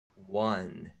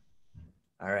One.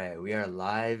 All right, we are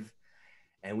live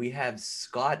and we have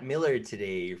Scott Millar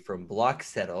today from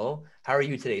BlockSettle. How are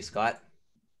you today, Scott?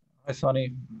 Hi,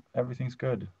 Sonny. Everything's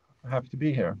good. Happy to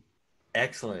be here.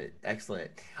 Excellent,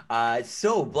 excellent.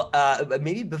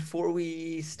 Maybe before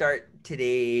we start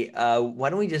today, why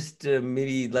don't we just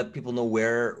maybe let people know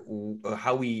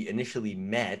how we initially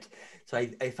met?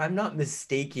 If I'm not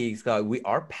mistaken, Scott,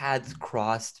 our paths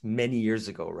crossed many years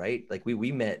ago, right? Like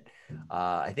we met,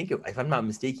 I think if I'm not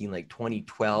mistaken, like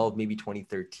 2012, maybe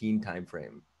 2013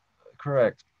 timeframe.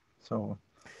 Correct. So,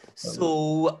 uh,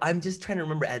 So I'm just trying to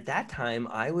remember. At that time,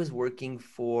 I was working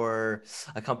for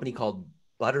a company called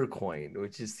Buttercoin,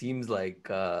 which just seems like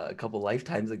a couple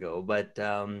lifetimes ago. But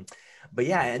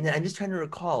yeah, and I'm just trying to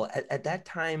recall at that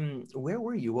time, where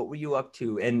were you? What were you up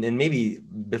to? And maybe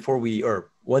before we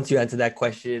or once you answer that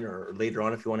question, or later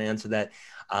on if you want to answer that,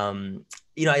 um,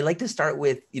 I like to start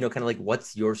with kind of like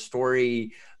what's your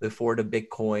story before the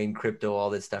Bitcoin, crypto, all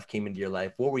this stuff came into your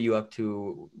life. What were you up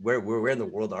to? Where in the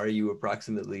world are you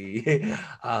approximately?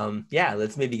 Yeah,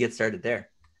 let's maybe get started there.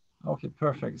 okay,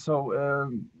 perfect. So,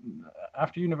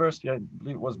 after university, I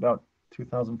believe it was about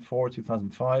 2004,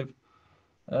 2005,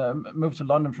 moved to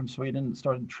London from Sweden,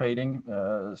 started trading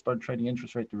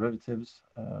interest rate derivatives.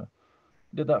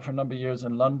 Did that for a number of years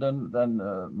in London. Then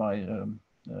my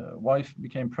wife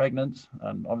became pregnant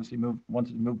and obviously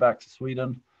wanted to move back to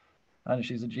Sweden. And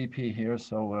she's a GP here,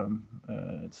 so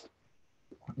it's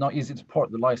not easy to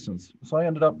port the license. So I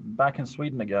ended up back in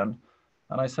Sweden again,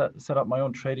 and I set up my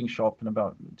own trading shop in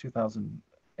about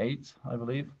 2008, I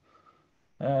believe,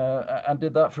 and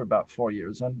did that for about 4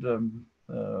 years. And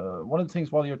one of the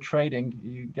things while you're trading,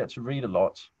 you get to read a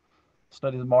lot,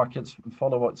 study the markets,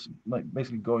 follow what's like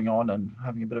basically going on, and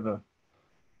having a bit of a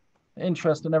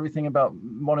interest in everything about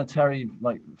monetary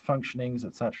like functionings,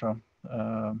 etc.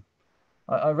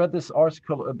 I read this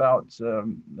article about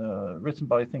written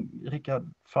by I think Richard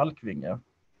Falkvinge,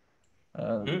 uh,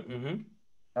 Mm-hmm.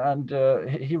 and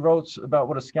he wrote about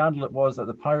what a scandal it was that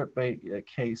the Pirate Bay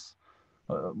case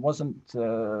wasn't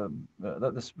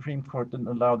that the Supreme Court didn't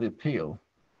allow the appeal,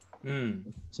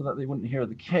 Mm. so that they wouldn't hear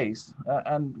the case.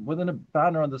 And within a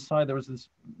banner on the side, there was this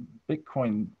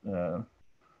Bitcoin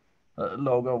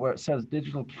logo where it says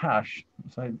digital cash.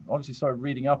 So I obviously started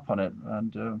reading up on it,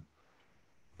 and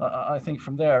I think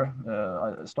from there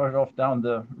I started off down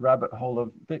the rabbit hole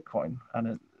of Bitcoin, and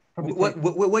it probably take.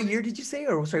 What year did you say,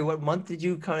 or sorry, what month did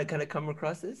you kind of come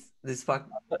across this fuck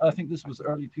I think this was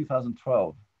early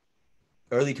 2012.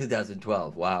 early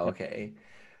 2012? Wow. Okay.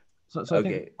 So I think the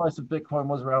Okay. price of Bitcoin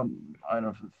was around, I don't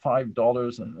know,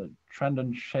 $5, and Trend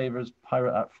and Shaver's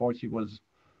Pirate at 40 was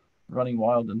running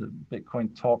wild in the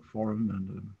Bitcoin talk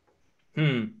forum, Hmm.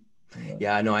 and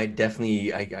Yeah, no, I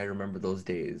definitely I remember those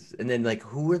days. And then like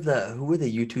who were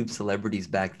the YouTube celebrities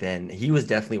back then? He was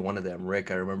definitely one of them. Rick,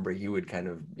 I remember he would kind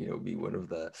of, be one of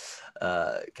the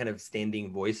kind of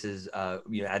standing voices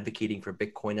advocating for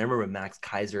Bitcoin. I remember Max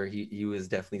Kaiser, he was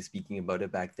definitely speaking about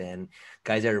it back then.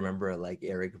 Guys I remember like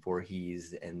Eric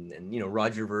Voorhees and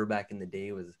Roger Ver back in the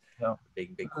day was yeah, a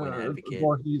big Bitcoin advocate.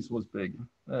 Voorhees was big,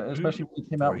 especially Mm. when he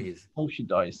came out with Voorhees. Satoshi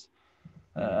Dice,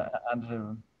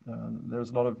 Mm. and there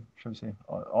was a lot of, shall we say,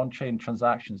 on-chain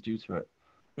transactions due to it,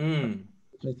 Mm.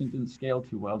 which I think didn't scale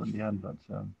too well in the end. But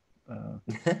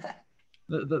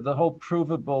the whole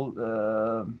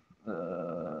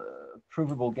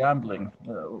provable gambling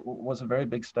was a very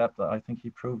big step that I think he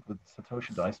proved with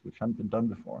Satoshi Dice, which hadn't been done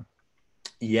before.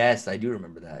 Yes, I do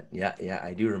remember that. Yeah, yeah,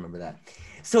 I do remember that.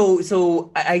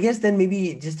 So I guess then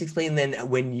maybe just explain then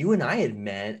when you and I had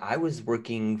met, I was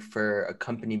working for a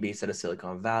company based out of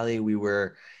Silicon Valley. We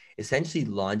were essentially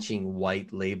launching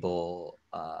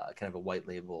kind of a white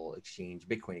label exchange,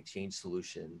 Bitcoin exchange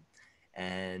solution.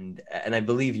 And I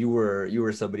believe you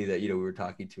were somebody that we were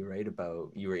talking to, right?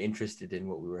 About you were interested in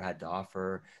what we had to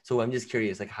offer. So I'm just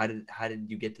curious, like how did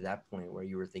you get to that point where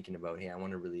you were thinking about, hey, I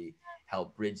want to really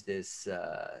help bridge this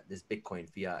Bitcoin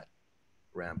fiat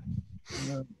ramp.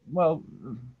 Well,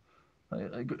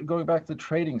 going back to the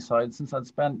trading side, since I'd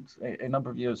spent a number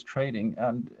of years trading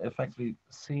and effectively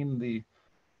seen the,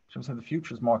 shall we say, the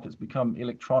futures markets become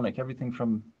electronic, everything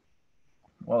from,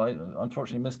 well, I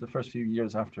unfortunately missed the first few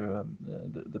years after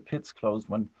the pits closed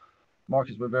when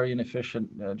markets were very inefficient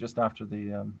just after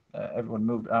the everyone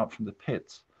moved out from the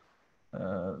pits.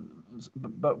 Uh,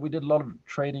 but we did a lot of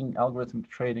trading, algorithmic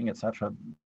trading, etc.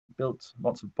 Built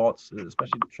lots of bots,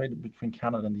 especially traded between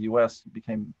Canada and the US,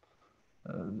 became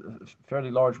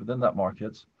fairly large within that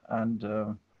market. And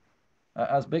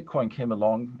as Bitcoin came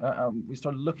along, we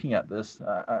started looking at this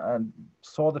and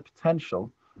saw the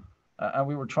potential. And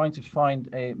we were trying to find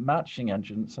a matching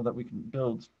engine so that we can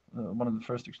build one of the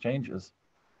first exchanges.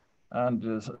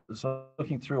 And so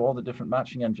looking through all the different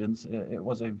matching engines, it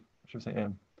was should I say,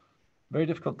 a very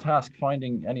difficult task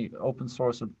finding any open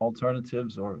source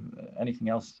alternatives or anything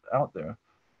else out there.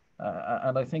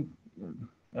 And I think,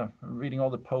 reading all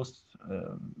the posts,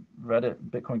 Reddit,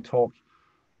 Bitcoin Talk,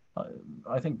 I,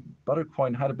 I think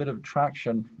Buttercoin had a bit of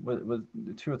traction with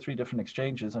two or three different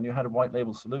exchanges, and you had a white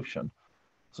label solution.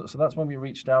 So that's when we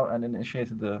reached out and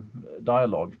initiated the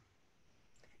dialogue.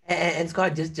 And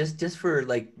Scott, just for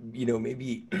like,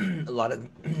 maybe a lot of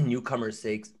newcomers'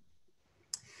 sakes,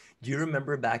 do you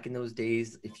remember back in those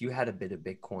days, if you had a bit of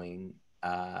Bitcoin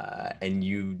and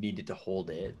you needed to hold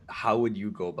it, how would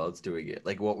you go about doing it?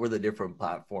 Like, what were the different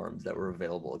platforms that were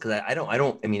available? Because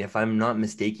I mean, if I'm not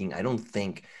mistaken, I don't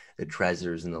think the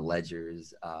Trezors and the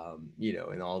Ledgers,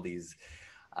 and all these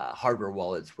hardware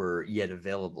wallets were yet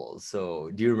available. So,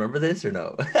 do you remember this or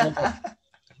no?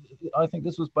 No, I think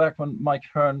this was back when Mike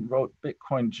Hearn wrote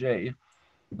Bitcoin J.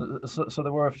 So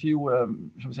there were a few,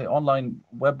 should we say, online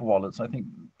web wallets. I think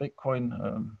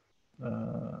Bitcoin,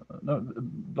 no,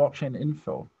 Blockchain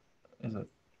Info, is it?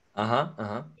 Uh-huh,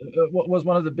 uh-huh. Was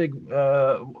one of the big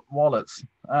wallets,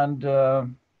 and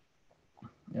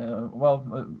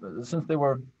since they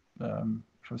were,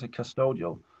 should we say,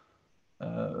 custodial,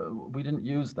 we didn't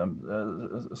use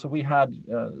them. So we had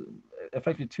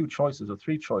effectively two choices or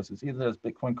three choices. Either there's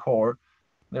Bitcoin Core,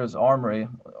 there's Armory,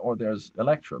 or there's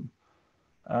Electrum.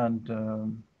 And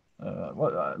let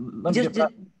me just, get just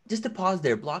back. just to pause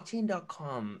there,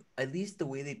 blockchain.com, at least the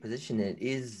way they position it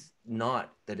is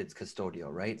not that it's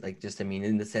custodial, right? Like, just, I mean,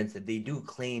 in the sense that they do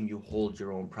claim you hold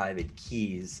your own private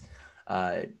keys.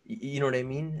 You know what I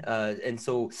mean? And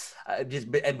so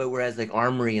but whereas like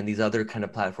Armory and these other kind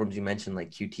of platforms you mentioned,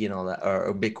 like QT and all that,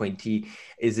 or Bitcoin T,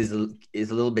 is a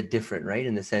little bit different, right?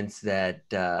 In the sense that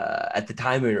at the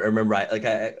time, I remember I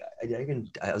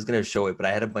was gonna show it, but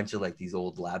I had a bunch of like these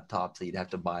old laptops that you'd have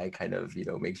to buy, kind of,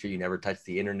 make sure you never touch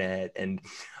the internet.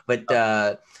 But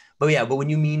uh, but when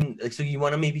you mean like, so you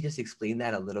want to maybe just explain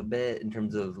that a little bit in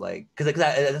terms of like, because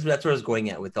that's where I was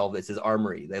going at with all this is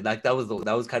Armory. Like that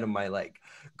was kind of my like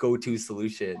go-to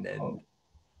solution. And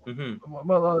mhm.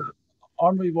 Well,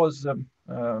 Armory was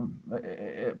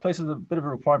it places a bit of a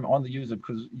requirement on the user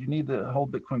because you need the whole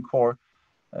Bitcoin Core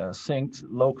synced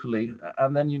locally,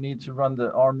 and then you need to run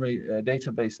the Armory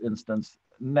database instance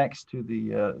next to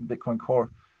the Bitcoin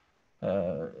Core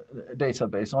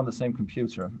database on the same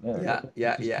computer. Yeah,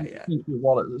 yeah, To yeah, yeah. sync your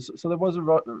wallet. So there was a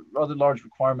rather large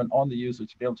requirement on the user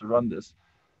to be able to run this.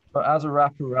 But as a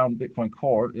wrapper around Bitcoin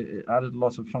Core, it added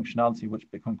lots of functionality which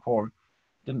Bitcoin Core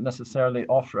didn't necessarily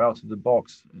offer out of the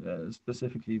box,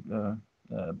 specifically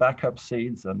backup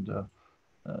seeds and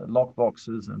lock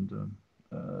boxes and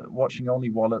watching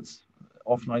only wallets,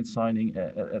 offline signing,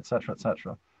 etc.,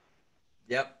 etc.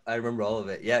 Yep, I remember all of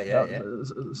it. Yeah, yeah, Yeah,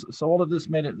 yeah. so all of this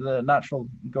made it the natural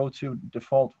go-to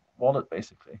default wallet,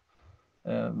 basically.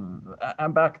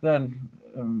 And back then,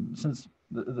 since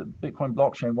the Bitcoin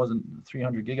blockchain wasn't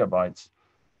 300 gigabytes,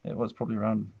 it was probably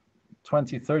around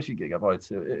 20, 30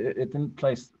 gigabytes. It didn't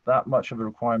place that much of a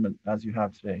requirement as you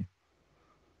have today.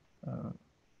 Uh,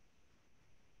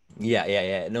 Yeah, yeah,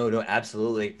 yeah. No, no,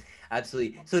 absolutely.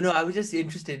 Absolutely. So no, I was just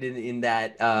interested in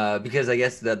that because I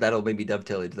guess that'll maybe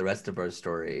dovetail into the rest of our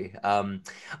story.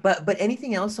 But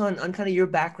anything else on kind of your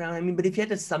background? I mean, but if you had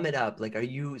to sum it up, like,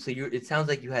 it sounds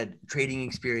like you had trading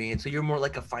experience. So you're more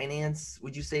like a finance,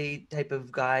 would you say, type of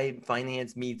guy,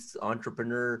 finance meets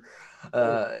entrepreneur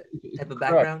uh type of correct,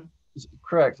 background?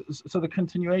 correct. So the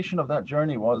continuation of that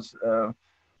journey was,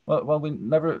 we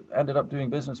never ended up doing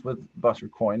business with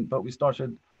Buttercoin, but we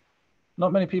started.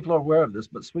 Not many people are aware of this,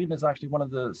 but Sweden is actually one of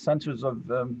the centers of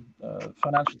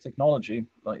financial technology,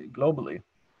 like globally.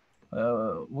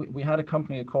 We had a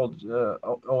company called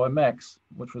OMX,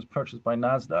 which was purchased by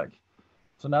Nasdaq.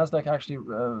 So Nasdaq actually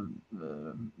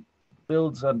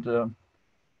builds and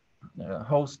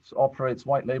hosts, operates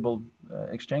white label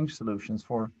exchange solutions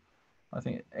for, I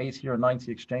think, 80 or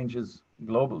 90 exchanges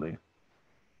globally.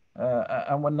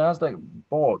 And when Nasdaq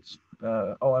bought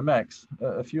OMX,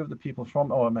 a few of the people from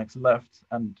OMX left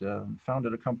and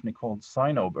founded a company called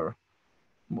Sinober,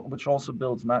 which also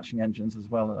builds matching engines as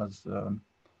well as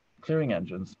clearing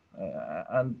engines.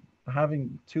 And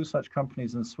having two such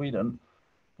companies in Sweden,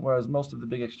 whereas most of the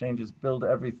big exchanges build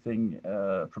everything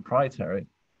proprietary,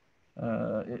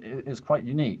 is quite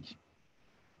unique.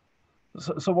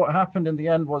 So what happened in the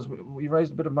end was we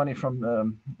raised a bit of money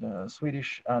from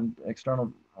Swedish and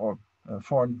external or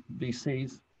foreign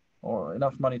VCs, or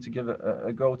enough money to give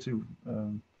a go to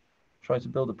try to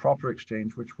build a proper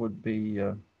exchange, which would be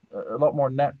a lot more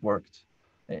networked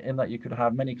in that you could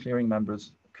have many clearing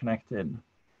members connect in.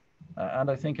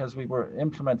 And I think as we were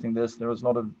implementing this, there was a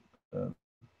lot of,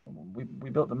 we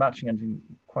built the matching engine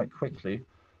quite quickly.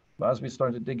 But as we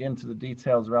started to dig into the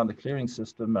details around the clearing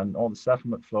system and all the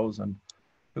settlement flows and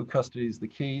who custodies the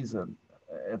keys and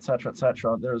et cetera,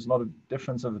 there was a lot of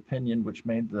difference of opinion, which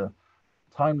made the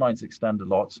timelines extend a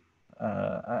lot.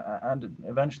 And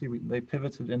eventually they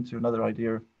pivoted into another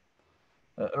idea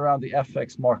around the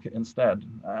FX market instead.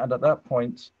 And at that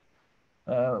point,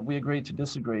 we agreed to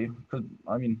disagree because,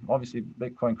 I mean, obviously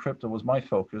Bitcoin crypto was my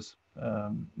focus.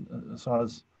 So I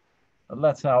was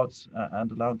let out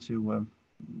and allowed to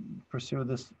pursue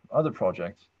this other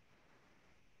project.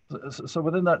 So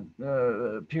within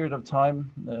that period of time,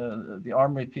 the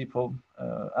Armory people,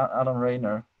 Alan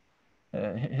Rayner,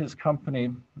 his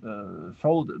company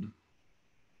folded,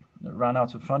 ran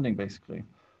out of funding basically.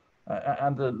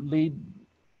 And the lead,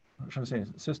 shall we say,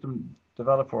 system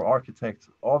developer or architect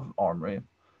of Armory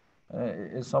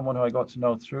is someone who I got to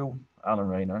know through Alan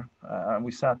Rayner. And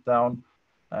we sat down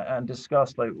and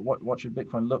discussed like what should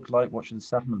Bitcoin look like, what should the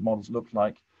settlement models look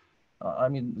like. I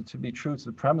mean, to be true to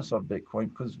the premise of Bitcoin,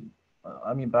 because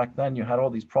I mean, back then you had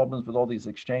all these problems with all these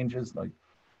exchanges. Like,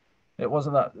 it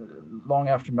wasn't that long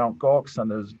after Mount Gox, and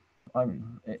there's, I mean,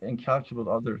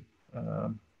 incalculable other,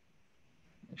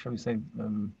 shall we say,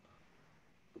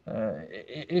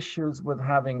 issues with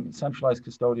having centralized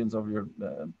custodians of your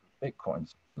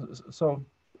Bitcoins. So,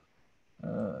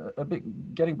 a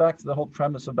bit getting back to the whole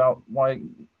premise about why I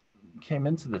came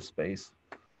into this space.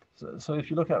 So if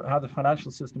you look at how the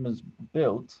financial system is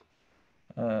built,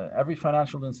 every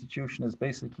financial institution is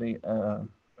basically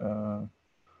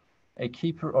a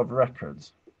keeper of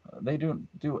records. They don't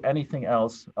do anything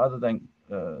else other than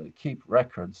keep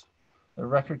records, a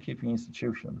record-keeping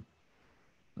institution.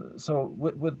 So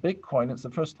with Bitcoin, it's the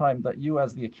first time that you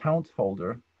as the account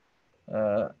holder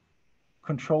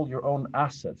control your own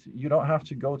assets. You don't have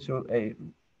to go to a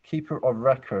keeper of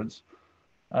records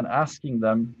and asking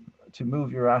them to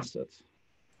move your assets.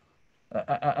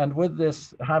 And with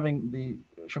this, having the,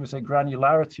 shall we say,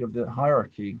 granularity of the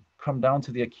hierarchy come down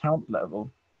to the account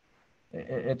level,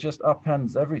 it just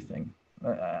upends everything.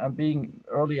 And being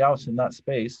early out in that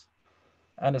space,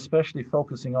 and especially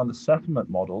focusing on the settlement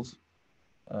models,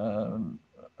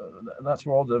 that's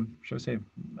where all the, shall we say,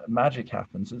 magic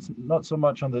happens. It's not so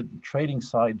much on the trading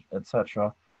side,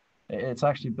 etc. It's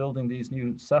actually building these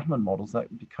new settlement models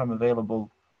that become available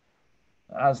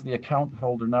as the account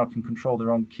holder now can control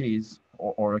their own keys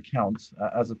or accounts,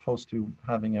 as opposed to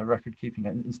having a record-keeping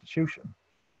institution.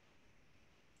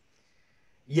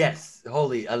 Yes,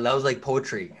 holy, that was like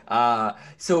poetry.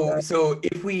 So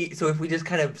if we just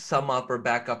kind of sum up or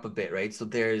back up a bit, right? So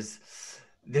there's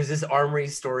this armory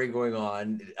story going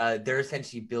on. They're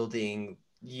essentially building,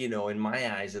 in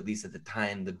my eyes, at least at the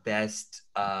time, the best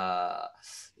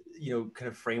kind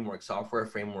of framework, software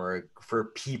framework for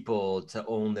people to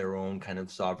own their own kind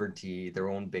of sovereignty, their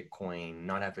own Bitcoin,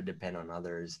 not have to depend on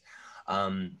others.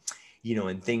 Um,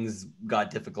 and things got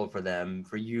difficult for them.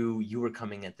 For you were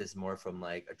coming at this more from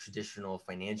like a traditional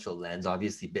financial lens,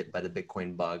 obviously bit by the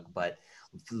Bitcoin bug, but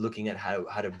looking at how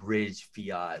to bridge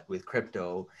fiat with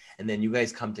crypto. And then you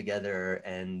guys come together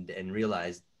and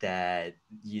realize that,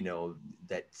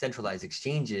 that centralized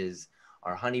exchanges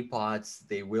are honeypots.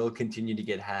 They will continue to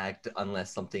get hacked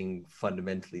unless something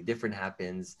fundamentally different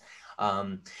happens.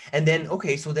 And then,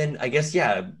 okay, so then I guess,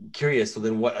 yeah, curious. So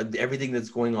then what, everything that's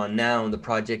going on now and the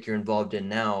project you're involved in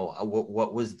now,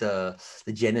 what was the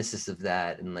genesis of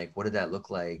that? And like, what did that look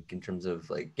like in terms of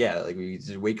like, yeah, like we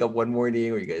just wake up one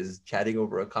morning or you guys chatting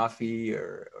over a coffee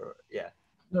or yeah.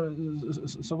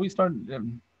 So we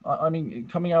started, I mean,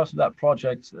 coming out of that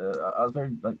project, I was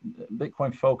very like,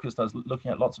 Bitcoin focused. I was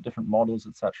looking at lots of different models,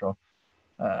 etc.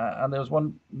 And there was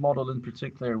one model in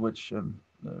particular which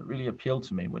really appealed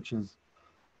to me, which is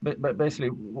basically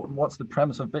what's the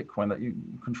premise of Bitcoin, that you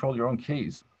control your own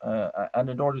keys. And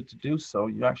in order to do so,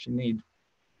 you actually need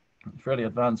fairly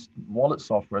advanced wallet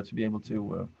software to be able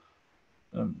to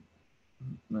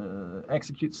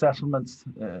execute settlements,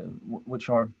 which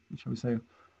are, shall we say,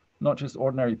 not just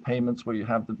ordinary payments where you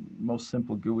have the most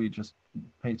simple GUI, just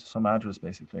pay to some address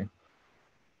basically.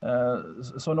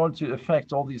 So in order to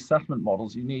affect all these settlement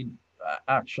models, you need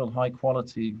actual high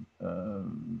quality,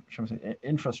 shall we say,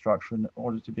 infrastructure in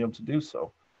order to be able to do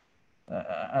so.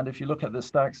 And if you look at the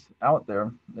stacks out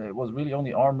there, it was really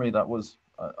only Armory that was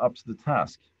up to the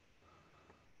task.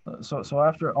 So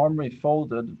after Armory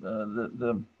folded,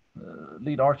 the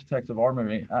lead architect of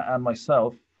Armory and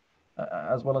myself,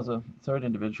 as well as a third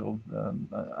individual,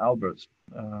 Albert,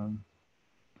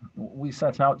 we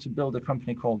set out to build a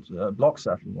company called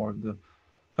BlockSettle, or the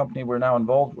company we're now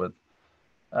involved with.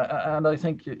 And I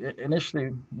think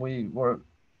initially we were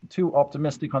too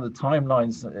optimistic on the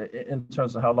timelines in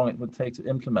terms of how long it would take to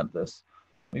implement this.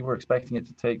 We were expecting it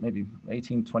to take maybe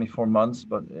 18, 24 months,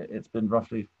 but it's been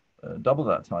roughly double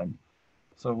that time.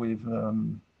 So we've,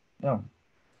 yeah,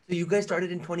 So you guys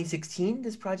started in 2016,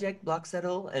 this project,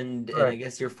 BlockSettle, and I correct.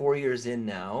 guess you're 4 years in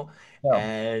now. Yeah.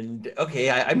 And okay,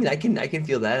 I mean I can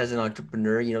feel that as an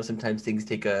entrepreneur, sometimes things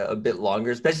take a bit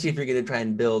longer, especially if you're gonna try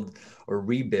and build or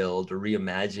rebuild or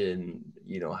reimagine,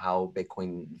 how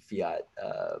Bitcoin fiat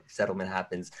settlement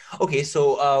happens. Okay,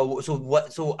 so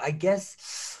I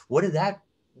guess what did that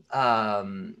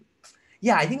um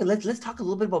yeah, I think let's talk a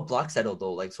little bit about BlockSettle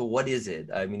though. Like, so what is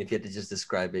it? I mean, if you had to just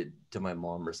describe it to my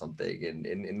mom or something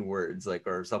in words, like,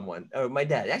 or someone, or my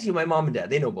dad, actually my mom and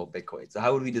dad, they know about Bitcoin. So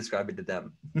how would we describe it to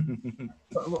them?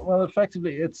 Well,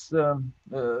 effectively, it's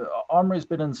Armory has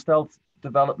been in stealth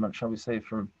development, shall we say,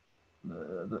 for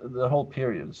the whole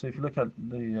period. So if you look at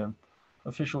the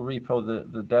official repo,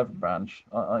 the dev branch,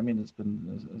 I mean,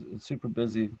 it's super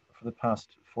busy for the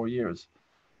past 4 years.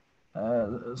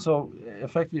 So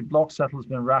effectively, BlockSettle has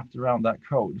been wrapped around that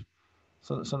code.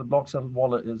 So the BlockSettle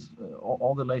wallet is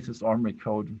all the latest Armory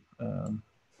code.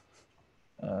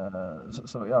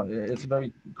 So yeah, it's a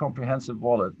very comprehensive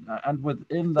wallet, and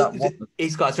within So, that wallet, hey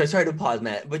Scott, sorry to pause,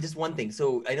 Matt, but just one thing.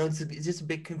 So I know it's just a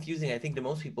bit confusing, I think, to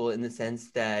most people in the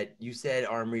sense that you said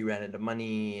Armory ran out of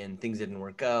money and things didn't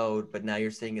work out, but now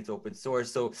you're saying it's open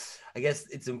source. So I guess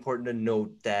it's important to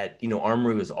note that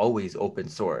Armory was always open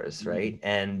source, right?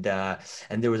 And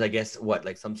there was, I guess, what,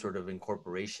 like some sort of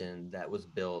incorporation that was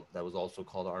built that was also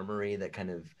called Armory that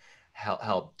kind of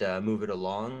helped move it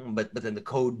along, but then the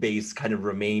code base kind of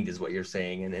remained, is what you're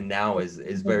saying, and now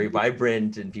is very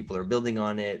vibrant and people are building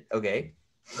on it. Okay.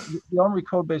 the Armory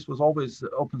code base was always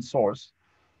open source,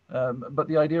 but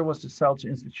the idea was to sell to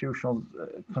institutional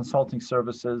consulting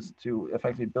services to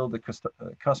effectively build the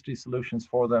custody solutions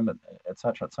for them, et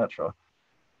cetera, et cetera.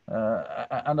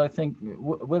 And I think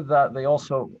with that, they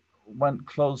also went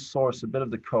closed source a bit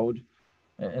of the code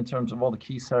in terms of all the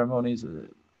key ceremonies and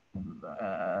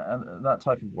that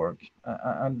type of work.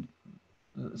 And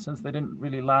since they didn't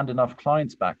really land enough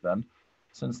clients back then,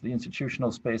 since the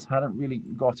institutional space hadn't really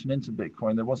gotten into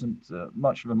Bitcoin, there wasn't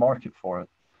much of a market for it.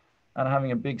 And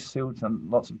having a big suit and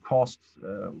lots of costs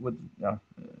with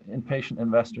impatient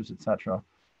investors, etc.,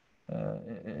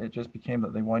 it just became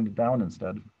that they winded down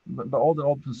instead. But all the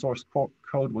open source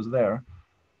code was there,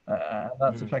 and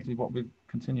that's Mhm. effectively what we've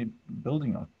continued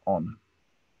building on.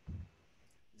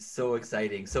 So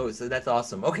exciting. So that's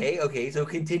awesome. Okay. So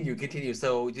continue.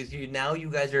 So now you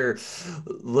guys are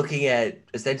looking at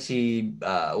essentially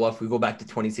well, if we go back to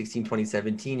 2016,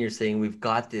 2017, you're saying we've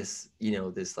got this,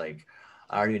 this, like,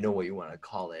 I don't even know what you want to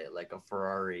call it, like a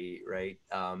Ferrari, right?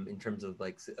 In terms of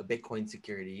like a Bitcoin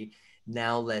security.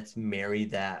 Now let's marry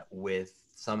that with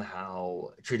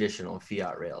somehow traditional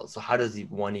fiat rails. So how does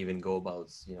one even go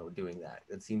about, doing that?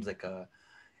 It seems like a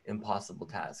impossible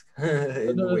task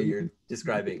in the way you're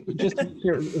describing. Just to be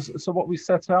clear, so what we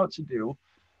set out to do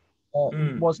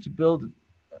Mm. was to build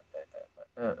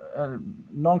a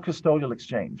non-custodial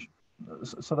exchange,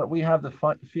 so that we have the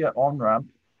fiat on-ramp,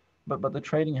 but the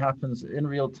trading happens in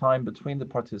real time between the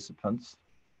participants,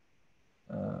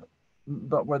 uh,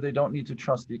 but where they don't need to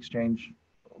trust the exchange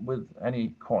with any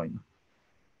coin.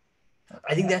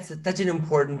 I think that's an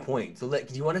important point. So,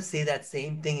 do you want to say that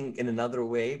same thing in another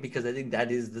way? Because I think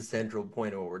that is the central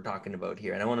point of what we're talking about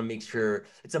here. And I want to make sure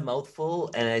it's a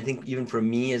mouthful. And I think even for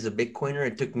me as a Bitcoiner,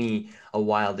 it took me a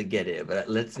while to get it. But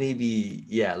let's maybe,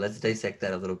 yeah, let's dissect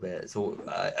that a little bit. So,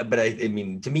 but I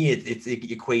mean, to me, it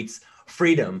equates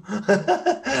freedom,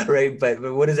 right? But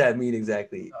what does that mean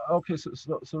exactly? Okay, so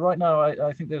right now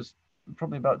I think there's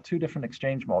probably about two different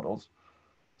exchange models.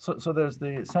 So there's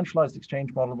the centralized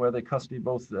exchange model where they custody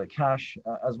both the cash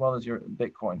as well as your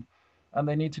Bitcoin, and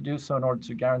they need to do so in order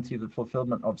to guarantee the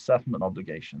fulfillment of settlement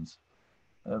obligations.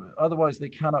 Otherwise, they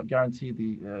cannot guarantee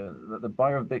the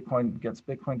buyer of Bitcoin gets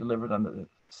Bitcoin delivered and the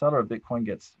seller of Bitcoin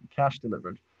gets cash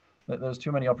delivered. There's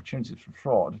too many opportunities for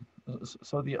fraud.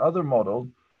 So the other model,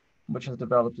 which has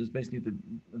developed, is basically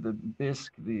the BISC,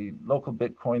 the local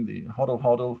Bitcoin, the HODL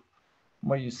HODL,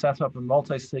 where you set up a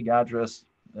multi-sig address.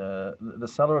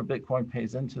 The seller of Bitcoin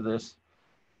pays into this.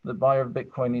 The buyer of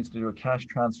Bitcoin needs to do a cash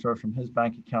transfer from his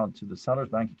bank account to the seller's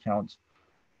bank account.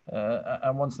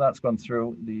 And once that's gone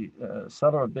through, the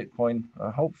seller of Bitcoin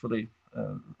hopefully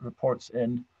reports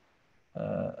in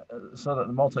so that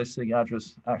the multi-sig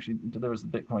address actually delivers the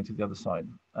Bitcoin to the other side.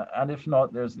 And if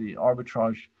not, there's the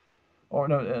arbitrage or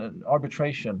no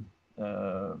arbitration,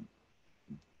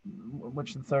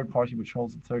 which the third party, which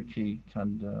holds the third key,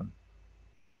 can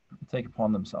take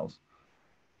upon themselves.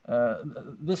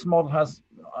 This model has,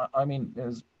 I mean,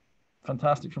 is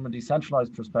fantastic from a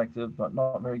decentralized perspective, but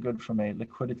not very good from a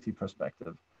liquidity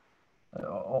perspective.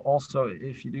 Also,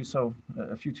 if you do so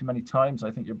a few too many times,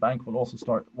 I think your bank will also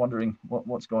start wondering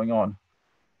what's going on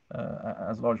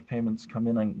as large payments come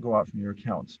in and go out from your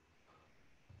accounts.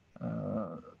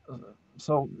 Uh,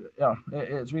 so yeah,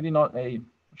 it's really not a,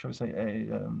 shall we say,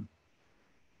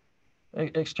 a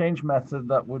exchange method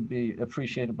that would be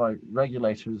appreciated by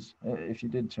regulators if you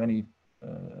did to any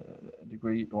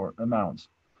degree or amount.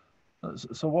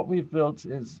 So what we've built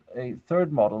is a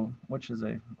third model, which is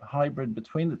a hybrid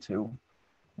between the two,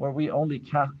 where we only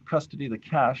custody the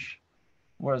cash,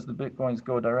 whereas the Bitcoins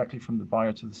go directly from the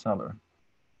buyer to the seller.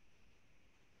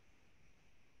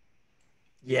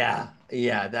 Yeah,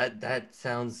 yeah, that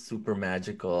sounds super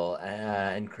magical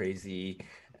and crazy.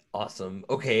 Awesome.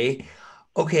 Okay.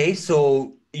 Okay,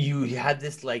 so you had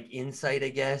this like insight, I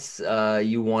guess.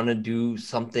 You want to do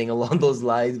something along those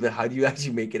lines, but how do you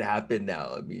actually make it happen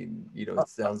now? I mean, it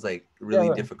sounds like really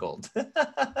Yeah, difficult.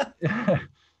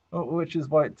 which is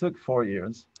why it took 4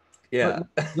 years. But Yeah.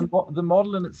 the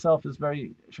model in itself is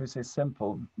very, shall we say,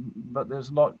 simple. But there's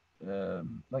a lot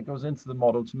that goes into the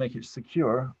model to make it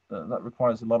secure. That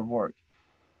requires a lot of work.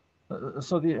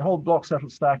 So the whole BlockSettle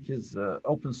stack is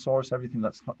open source. Everything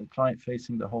that's client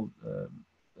facing, the whole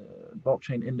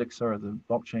blockchain indexer, the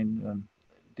blockchain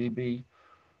DB,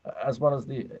 as well as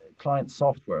the client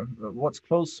software. What's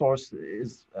closed source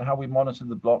is how we monitor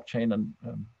the blockchain and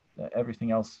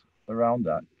everything else around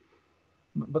that.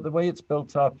 But the way it's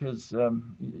built up is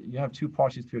you have two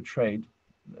parties to a trade.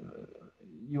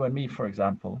 You and me, for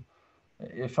example.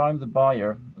 If I'm the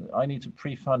buyer, I need to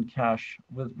pre-fund cash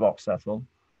with BlockSettle.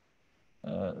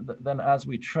 Then as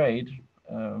we trade,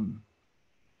 um,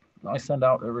 I send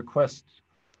out a request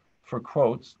for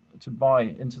quotes to buy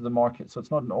into the market. So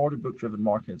it's not an order book driven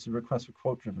market, it's a request for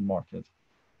quote driven market.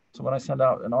 So when I send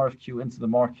out an RFQ into the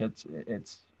market,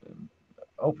 it's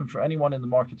open for anyone in the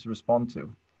market to respond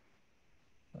to.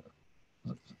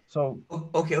 So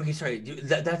Okay, okay, sorry.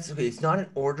 That's okay. It's not an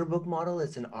order book model,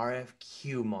 it's an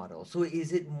RFQ model. So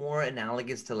is it more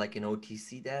analogous to like an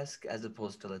OTC desk as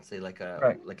opposed to, let's say, like a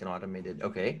correct. like an automated,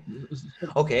 okay. So,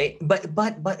 Okay, but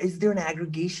is there an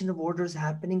aggregation of orders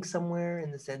happening somewhere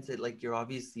in the sense that like you're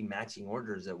obviously matching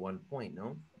orders at one point,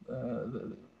 no?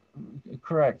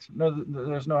 correct. No,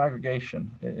 there's no aggregation.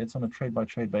 It's on a trade by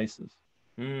trade basis.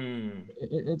 Hmm.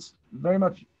 It's very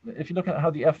much, if you look at how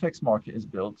the FX market is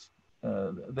built,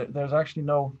 there's actually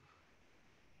no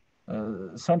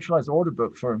centralized order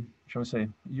book for, shall we say,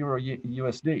 Euro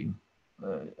USD.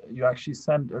 You actually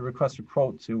send a request for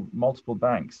quote to multiple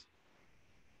banks.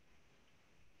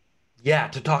 Yeah,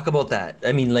 to talk about that.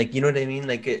 I mean, like, you know what I mean?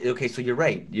 Like, okay, so you're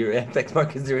right. Your FX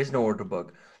markets, there is no order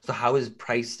book. So how is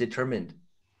price determined?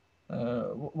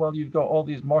 Well, you've got all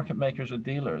these market makers or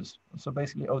dealers, so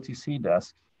basically OTC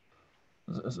desks.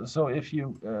 So if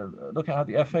you look at how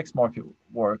the FX market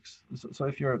works, so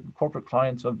if you're a corporate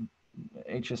client of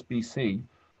HSBC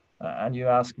and you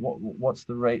ask what's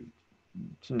the rate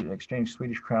to exchange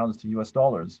Swedish crowns to US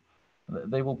dollars,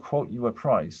 they will quote you a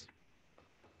price.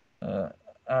 Uh,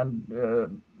 and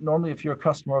normally, if you're a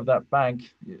customer of that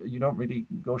bank, you don't really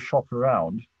go shop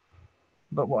around.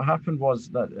 But what happened was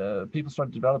that people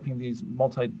started developing these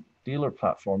multi-dealer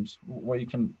platforms where you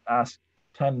can ask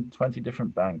 10, 20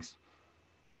 different banks.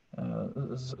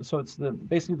 So it's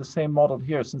basically the same model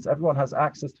here. Since everyone has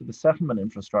access to the settlement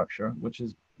infrastructure, which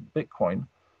is Bitcoin,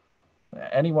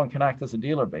 anyone can act as a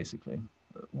dealer basically.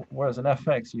 Whereas in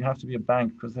FX, you have to be a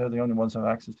bank because they're the only ones who have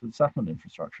access to the settlement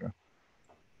infrastructure.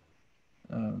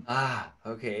 Ah,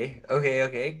 okay, okay,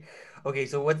 okay, okay.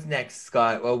 So what's next,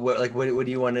 Scott? Well, what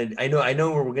do you want to? I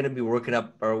know, we're gonna be working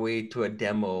up our way to a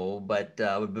demo, but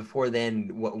before then,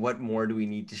 what more do we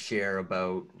need to share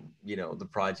about, the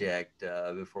project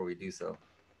before we do so?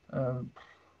 Uh,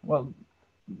 well,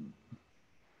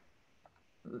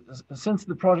 since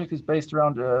the project is based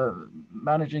around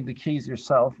managing the keys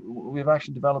yourself, we've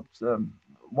actually developed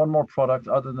one more product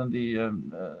other than the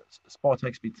Spot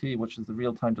XBT, which is the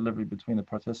real-time delivery between the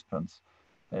participants.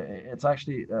 It's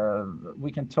actually,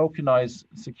 we can tokenize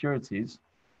securities,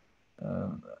 uh,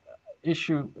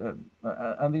 issue,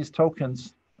 and these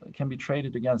tokens can be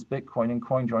traded against Bitcoin in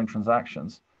coin join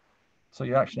transactions. So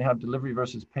you actually have delivery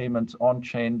versus payment on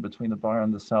chain between the buyer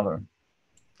and the seller.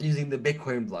 Using the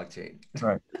Bitcoin blockchain.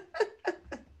 Right.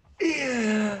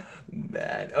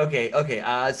 Man, okay,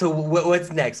 okay. So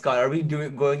what's next, Scott? Are we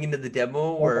going into the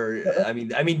demo, or I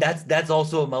mean that's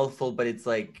also a mouthful, but it's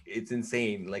like it's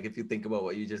insane. Like if you think about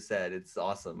what you just said, it's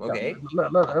awesome. Yeah, Okay.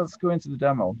 let's go into the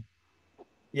demo.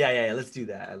 Yeah, yeah, yeah. Let's do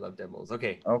that. I love demos.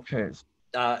 Okay. Okay.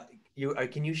 Uh,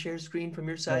 Can you share screen from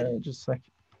your side? Just a sec.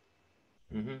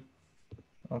 Mm-hmm.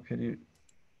 Okay,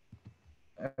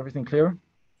 everything clear?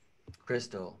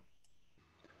 Crystal.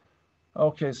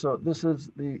 Okay, so this is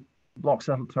the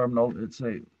BlockSettle terminal. It's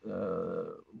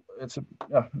a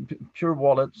pure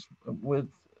wallet with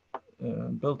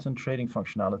built-in trading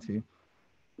functionality.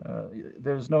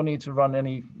 There's no need to run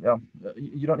any.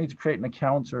 You don't need to create an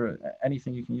account or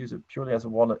anything. You can use it purely as a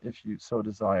wallet if you so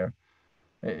desire.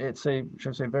 It's a, should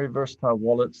I say, very versatile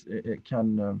wallet. It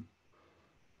can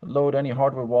load any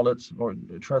hardware wallets or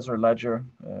Trezor ledger.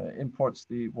 Imports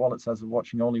the wallets as a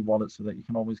watching only wallet so that you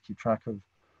can always keep track of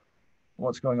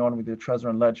what's going on with your Trezor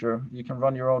and ledger. You can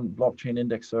run your own blockchain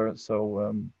indexer,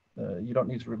 so you don't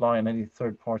need to rely on any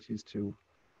third parties to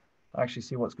actually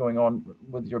see what's going on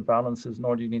with your balances,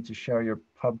 nor do you need to share your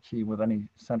pub key with any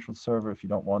central server if you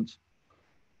don't want.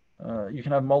 You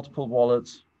can have multiple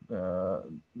wallets.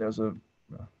 There's an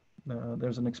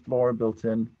Explorer built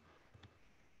in.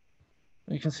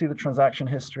 You can see the transaction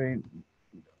history.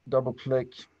 Double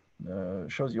click,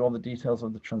 shows you all the details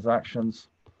of the transactions.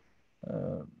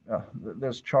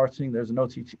 There's charting. There's an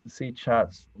OTC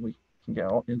chat. We can get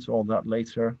into all that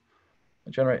later.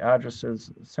 Generate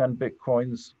addresses, send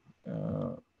bitcoins.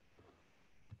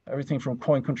 Everything from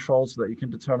coin control so that you can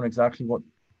determine exactly what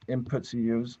inputs you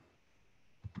use.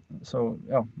 So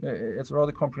yeah, it's a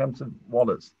rather comprehensive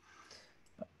wallet.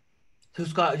 So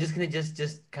Scott, just gonna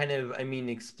just kind of, I mean,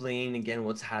 explain again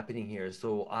what's happening here.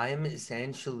 So I'm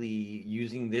essentially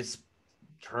using this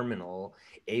terminal,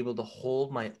 able to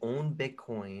hold my own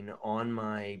Bitcoin on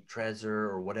my Trezor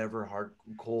or whatever hard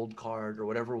cold card or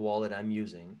whatever wallet I'm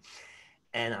using.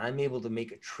 And I'm able to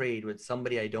make a trade with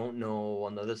somebody I don't know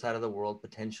on the other side of the world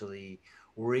potentially.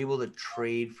 We're able to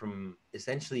trade from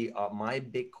essentially my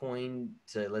Bitcoin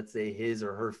to, let's say, his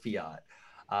or her fiat,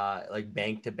 like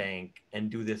bank to bank, and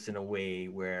do this in a way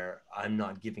where I'm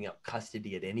not giving up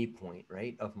custody at any point,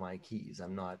 right, of my keys.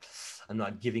 I'm not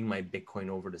giving my Bitcoin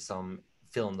over to some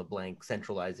fill in the blank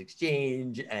centralized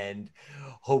exchange and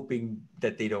hoping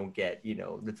that they don't get,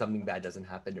 that something bad doesn't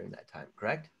happen during that time.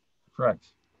 Correct?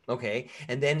 Correct. Okay,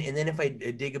 and then if I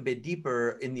dig a bit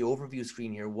deeper in the overview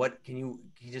screen here, what can you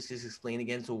just explain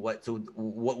again?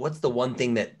 What's the one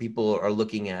thing that people are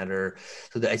looking at, or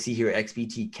so that I see here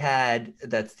XBT CAD,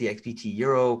 that's the XBT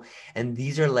Euro, and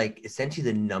these are like essentially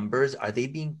the numbers. Are they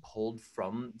being pulled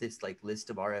from this like list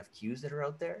of RFQs that are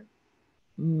out there,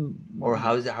 or Well,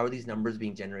 how are these numbers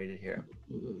being generated here?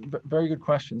 very good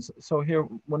questions. So here,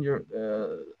 when you're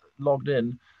logged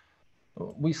in,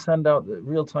 we send out the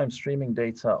real-time streaming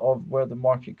data of where the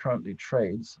market currently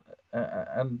trades,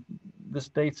 and this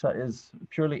data is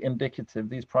purely indicative.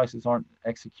 These prices aren't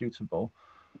executable.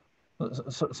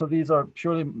 So these are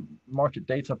purely market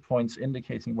data points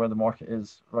indicating where the market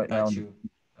is right now Got in you,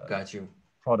 got you.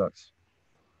 products.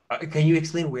 Can you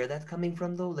explain where that's coming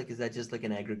from though? Like, is that just like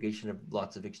an aggregation of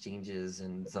lots of exchanges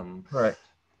and some Correct.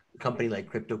 company like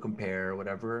Crypto Compare or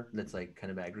whatever that's like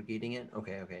kind of aggregating it?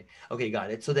 Okay, got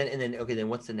it. So then, and then, okay, then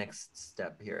what's the next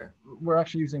step here? We're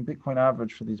actually using Bitcoin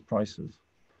average for these prices.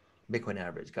 Bitcoin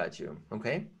average, got you.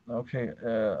 Okay. Okay.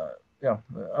 Yeah.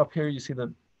 Up here you see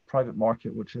the private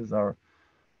market, which is our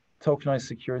tokenized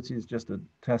securities, just a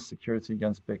test security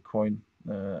against Bitcoin.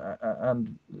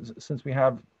 And since we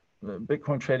have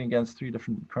Bitcoin trading against 3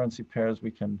 different currency pairs, we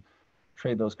can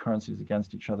trade those currencies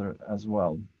against each other as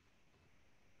well.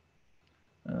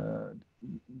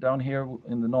 Down here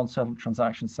in the non-settled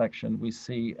transaction section, we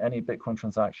see any Bitcoin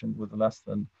transaction with less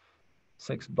than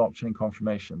 6 blockchain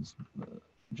confirmations,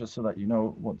 just so that you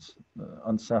know what's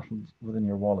unsettled within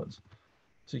your wallet.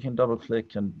 So you can double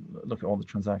click and look at all the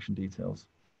transaction details.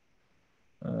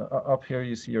 Up here,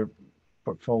 you see your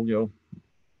portfolio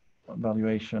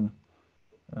valuation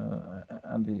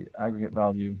and the aggregate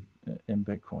value in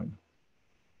Bitcoin.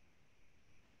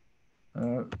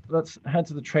 Let's head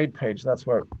to the trade page. That's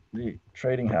where the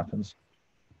trading happens.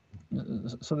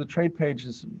 So the trade page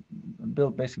is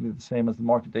built basically the same as the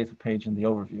market data page in the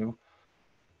overview.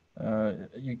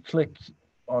 You click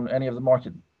on any of the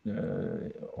market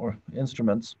or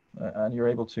instruments, and you're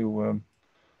able to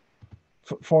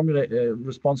formulate a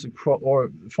responsive or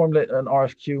formulate an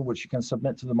RFQ which you can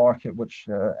submit to the market, which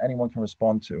anyone can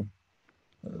respond to.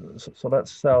 So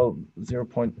let's sell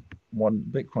 0.1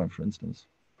 Bitcoin, for instance.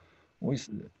 We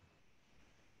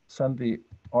send the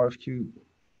RFQ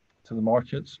to the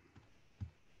market.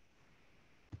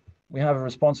 We have a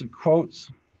responsive quote.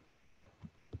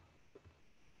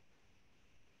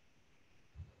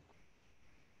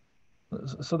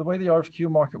 So the way the RFQ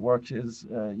market works is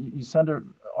you send a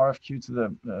RFQ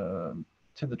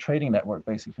to the trading network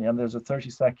basically, and there's a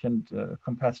 30-second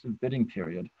competitive bidding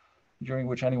period. during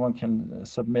which anyone can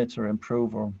submit or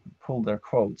improve or pull their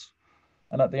quotes.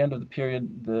 And at the end of the period,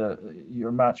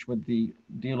 you're matched with the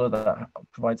dealer that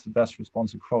provides the best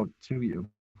responsive quote to you. And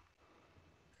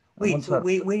Wait, once so that's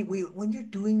wait. When you're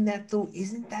doing that though,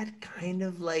 isn't that kind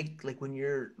of like when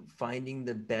you're finding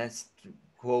the best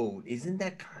quote, isn't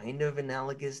that kind of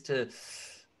analogous to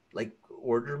like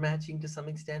order matching to some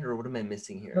extent, or what am I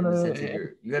missing here? no, In the no, sense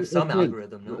that you have it some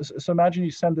algorithm, no? is. So imagine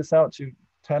you send this out to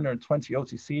 10 or 20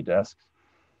 OTC desks,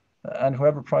 and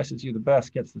whoever prices you the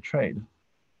best gets the trade.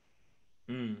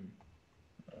 Hmm.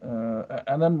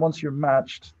 And then once you're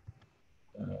matched,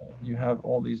 you have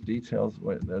all these details.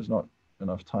 Wait, there's not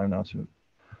enough time now to.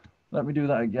 Let me do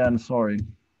that again. Sorry.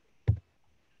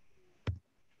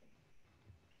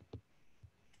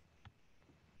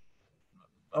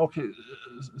 Okay,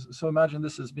 so imagine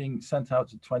this is being sent out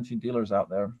to 20 dealers out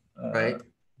there. Right?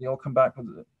 They all come back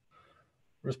with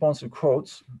responsive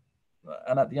quotes,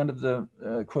 and at the end of the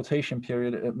quotation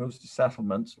period, it moves to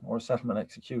settlement or settlement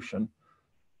execution,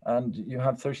 and you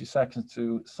have 30 seconds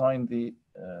to sign the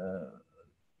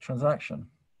transaction.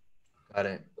 Got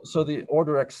it. So the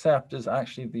order accept is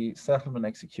actually the settlement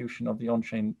execution of the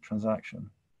on-chain transaction.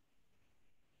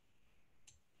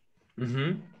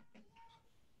 Mm-hmm.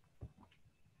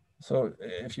 So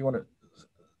if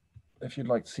you'd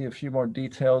like to see a few more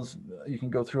details, you can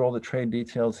go through all the trade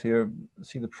details here,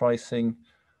 see the pricing,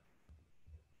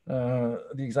 the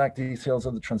exact details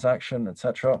of the transaction,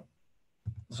 etc.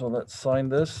 So let's sign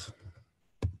this.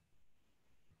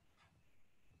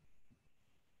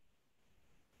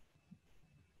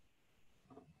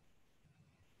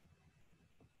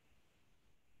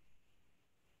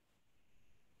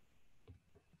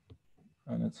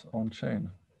 And it's on chain.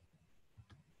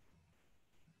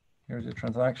 Here's your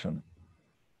transaction.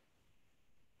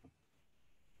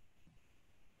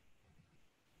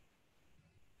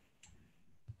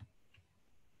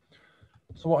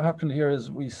 So what happened here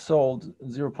is we sold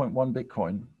 0.1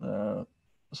 Bitcoin.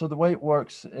 So the way it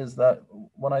works is that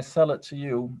when I sell it to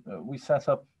you, we set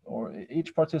up, or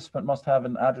each participant must have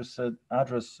an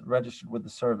address registered with the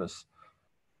service.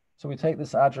 So we take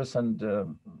this address and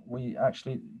we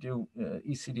actually do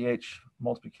ECDH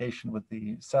multiplication with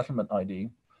the settlement ID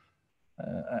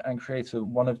and create a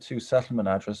one of two settlement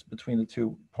address between the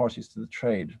two parties to the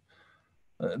trade.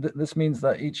 This means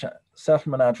that each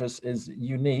settlement address is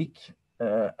unique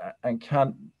and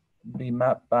can't be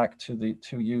mapped back to the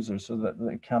two users, so that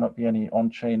there cannot be any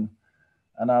on-chain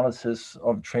analysis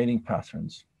of trading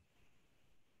patterns.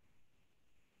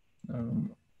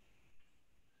 Um,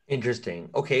 Interesting.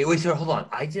 Okay, wait, so hold on.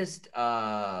 I just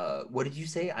what did you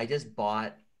say? I just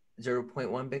bought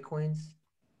 0.1 Bitcoins?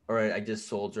 Or I just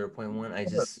sold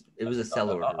 0.1. It was a sell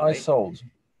order, I right? sold.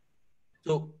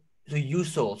 So you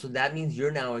sold. So that means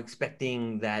you're now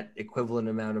expecting that equivalent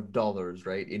amount of dollars,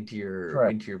 right,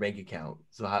 Correct. into your bank account.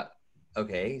 So how,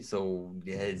 okay, so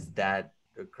has that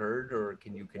occurred, or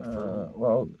can you confirm?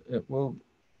 Well, it will.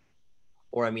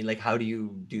 Or I mean, like, how do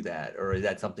you do that? Or is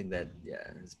that something that,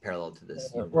 yeah, is parallel to this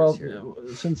universe Well,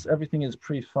 here? since everything is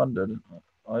pre-funded,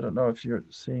 I don't know if you're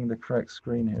seeing the correct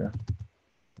screen here.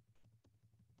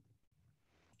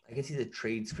 I can see the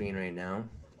trade screen right now.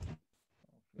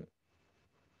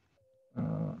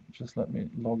 Just let me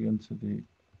log into the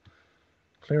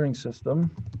clearing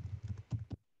system.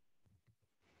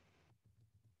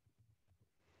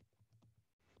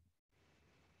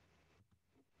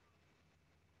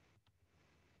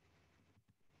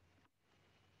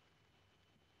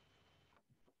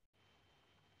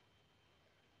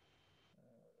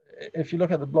 If you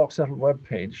look at the BlockSettle web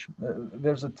page,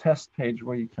 there's a test page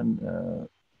where you can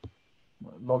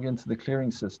log into the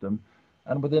clearing system.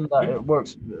 And within that, it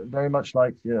works very much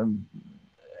like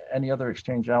any other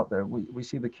exchange out there. We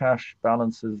see the cash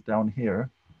balances down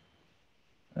here.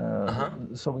 Uh-huh.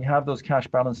 So we have those cash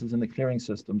balances in the clearing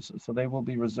systems. So they will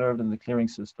be reserved in the clearing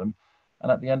system.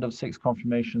 And at the end of 6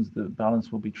 confirmations, the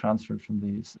balance will be transferred from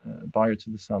the buyer to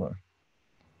the seller.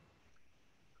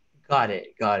 Got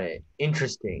it. Got it.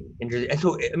 Interesting. Interesting. And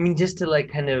so, I mean, just to like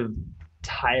kind of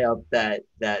tie up that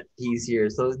piece here.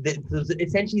 So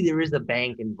essentially, there is a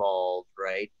bank involved,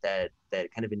 right? That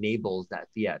kind of enables that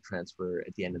fiat transfer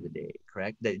at the end of the day,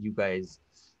 correct? That you guys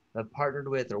have partnered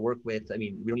with or work with. I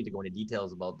mean, we don't need to go into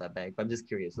details about that bank, but I'm just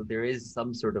curious. So there is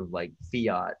some sort of like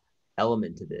fiat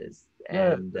element to this,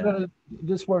 Yeah, and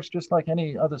this works just like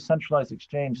any other centralized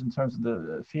exchange in terms of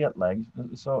the fiat leg.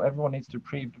 So everyone needs to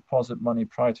pre-deposit money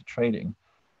prior to trading.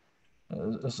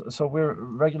 So we're a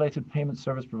regulated payment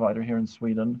service provider here in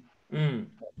Sweden. mm,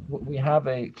 We have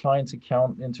a client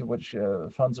account into which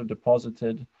funds are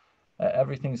deposited.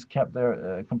 Everything's kept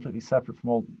there completely separate from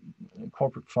all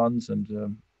corporate funds,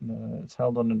 and It's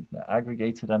held on an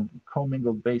aggregated and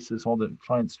commingled basis, all the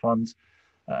clients' funds,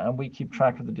 and we keep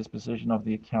track of the disposition of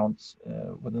the accounts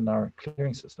within our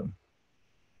clearing system.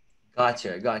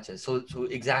 Gotcha, gotcha. So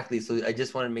exactly. So I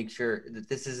just want to make sure that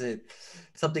this isn't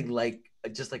something like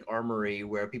just like Armory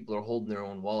where people are holding their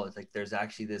own wallets. Like there's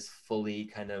actually this fully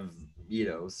kind of,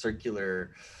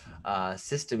 circular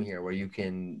system here where you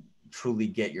can truly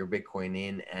get your Bitcoin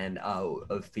in and out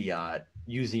of fiat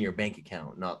using your bank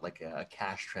account, not like a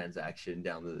cash transaction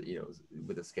down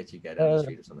with a sketchy guy down the Uh,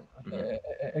 street or something.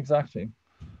 Hmm. exactly.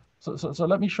 So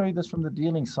let me show you this from the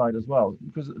dealing side as well,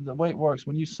 because the way it works,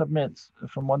 when you submit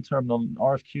from one terminal an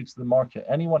RFQ to the market,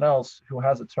 anyone else who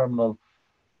has a terminal,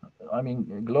 I mean,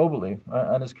 globally,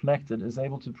 and is connected, is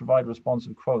able to provide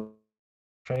responsive quotes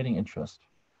trading interest.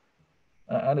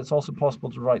 And it's also possible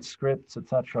to write scripts,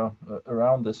 etc.,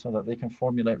 around this so that they can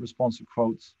formulate responsive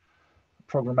quotes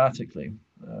programmatically,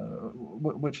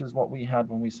 which is what we had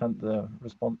when we sent the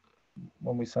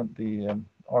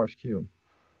RFQ.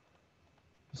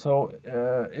 So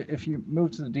if you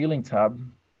move to the dealing tab,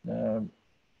 uh,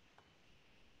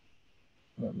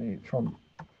 let me from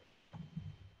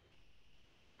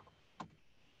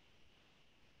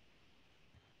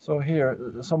so here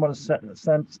someone has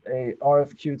sent a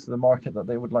RFQ to the market that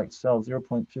they would like to sell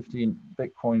 0.15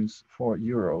 bitcoins for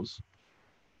euros.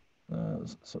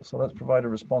 So let's provide a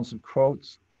responsive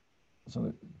quote. So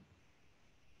the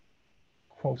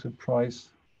quoted price.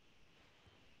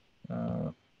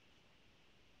 Uh,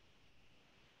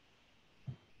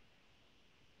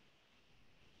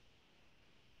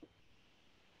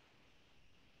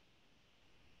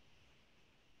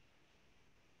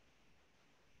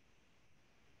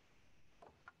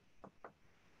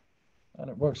 and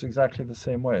it works exactly the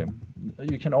same way.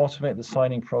 You can automate the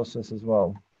signing process as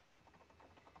well.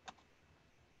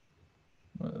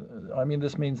 I mean,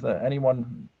 this means that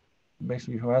anyone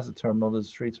basically who has a terminal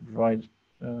is free to provide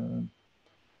uh,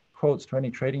 quotes to any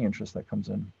trading interest that comes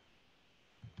in.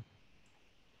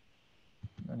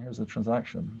 And here's the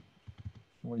transaction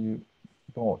where you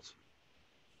bought.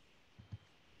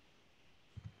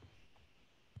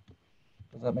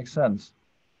 Does that make sense?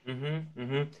 Mm-hmm.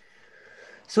 Mm-hmm.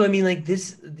 So I mean, like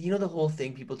this, the whole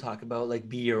thing people talk about, like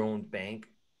be your own bank,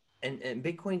 and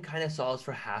Bitcoin kind of solves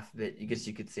for half of it, I guess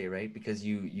you could say, right? Because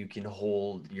you can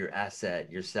hold your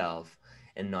asset yourself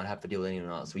and not have to deal with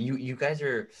anyone else. So you guys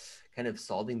are kind of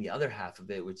solving the other half of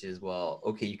it, which is, well,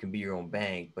 okay, you can be your own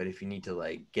bank, but if you need to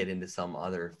like get into some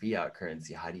other fiat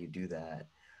currency, how do you do that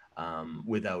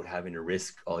without having to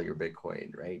risk all your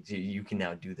Bitcoin, right? So you can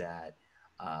now do that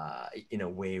in a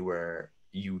way where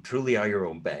you truly are your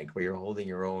own bank, where you're holding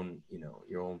your own,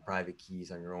 your own private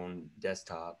keys on your own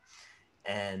desktop,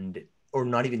 and or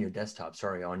not even your desktop,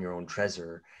 sorry, on your own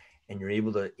Trezor, and you're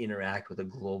able to interact with a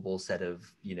global set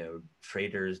of,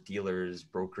 traders, dealers,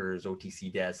 brokers,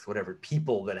 OTC desks, whatever,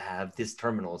 people that have this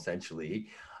terminal essentially.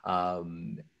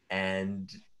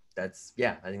 And that's,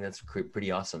 yeah, I think that's pretty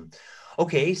awesome.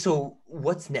 Okay, so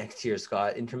what's next here,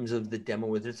 Scott, in terms of the demo?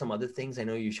 Was there some other things? I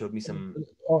know you showed me some.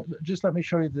 Oh, just let me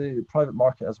show you the private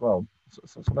market as well.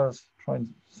 So let us try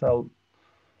and sell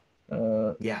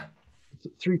uh, Yeah.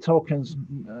 three tokens,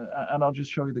 and I'll just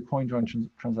show you the coin join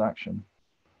transaction.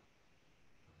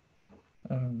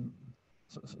 Um,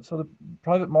 so the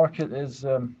private market is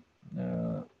uh,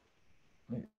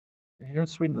 here in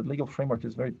Sweden. The legal framework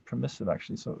is very permissive,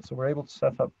 actually. So we're able to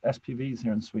set up SPVs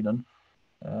here in Sweden,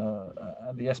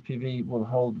 and the SPV will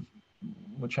hold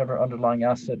whichever underlying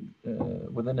asset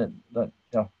within it that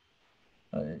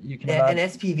you can An imagine.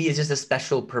 SPV is just a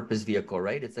special purpose vehicle,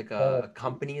 right? It's like Uh, a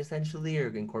company essentially, or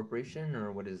incorporation,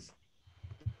 or what is?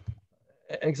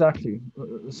 exactly.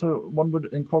 So one would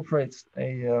incorporate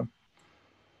a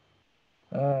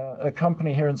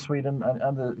company here in Sweden,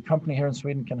 and the company here in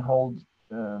Sweden can hold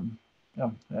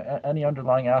any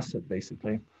underlying asset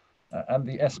basically. And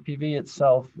the SPV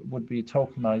itself would be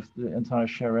tokenized, the entire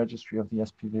share registry of the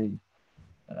SPV.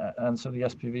 And so the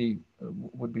SPV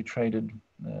would be traded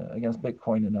against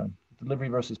Bitcoin in a delivery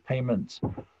versus payment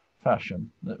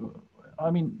fashion. I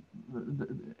mean,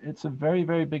 it's a very,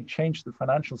 very big change to the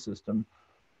financial system,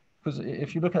 because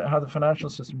if you look at how the financial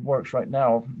system works right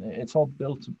now, it's all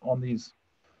built on these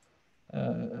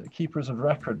keepers of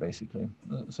record, basically.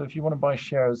 So if you want to buy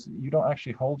shares, you don't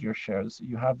actually hold your shares.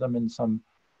 You have them in some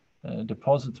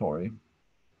depository,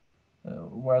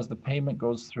 whereas the payment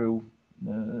goes through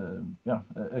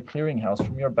a clearinghouse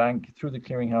from your bank through the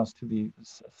clearinghouse to the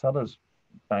seller's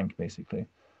bank, basically.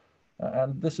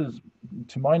 And this is,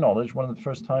 to my knowledge, one of the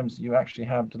first times you actually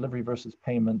have delivery versus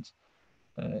payment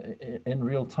in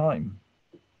real time,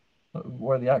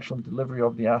 where the actual delivery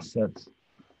of the asset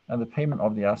and the payment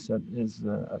of the asset is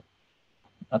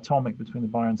atomic between the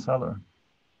buyer and seller.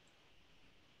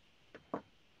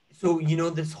 So,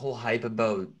 this whole hype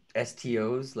about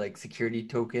STOs, like security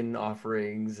token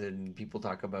offerings, and people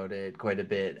talk about it quite a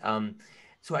bit.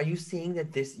 So are you saying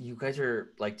that you guys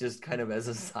are like, just kind of as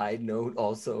a side note,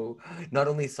 also not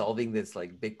only solving this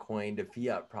like Bitcoin to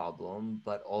fiat problem,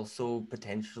 but also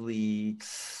potentially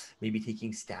maybe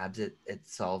taking stabs at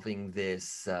solving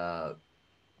this,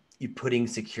 you putting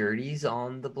securities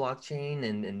on the blockchain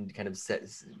and kind of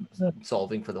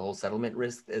solving for the whole settlement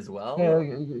risk as well?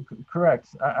 Correct,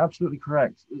 absolutely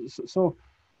correct. So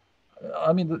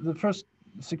I mean, the first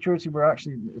security we're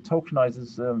actually tokenize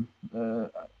is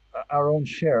our own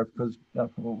share, because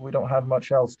we don't have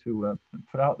much else to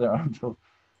put out there until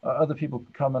other people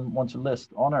come and want to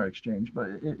list on our exchange. But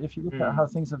if you look at how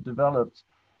things have developed,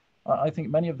 I think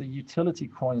many of the utility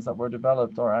coins that were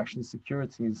developed are actually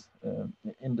securities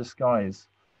in disguise,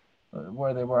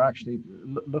 where they were actually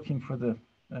looking for the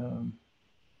um,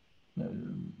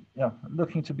 uh,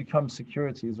 looking to become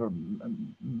securities, or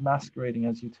masquerading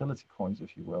as utility coins,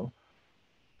 if you will.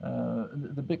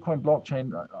 The Bitcoin blockchain,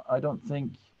 I don't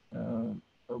think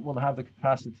will have the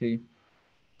capacity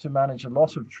to manage a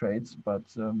lot of trades, but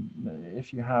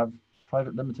if you have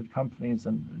private limited companies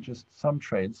and just some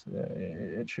trades,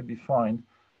 it should be fine.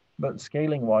 But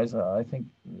scaling wise, I think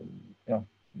yeah,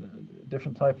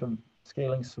 different type of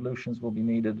scaling solutions will be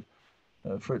needed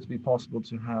for it to be possible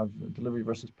to have delivery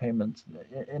versus payment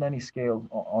in any scale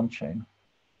on chain.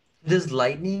 Does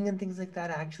Lightning and things like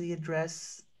that actually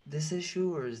address this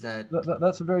issue, or is that?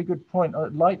 That's a very good point.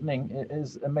 Lightning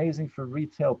is amazing for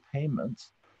retail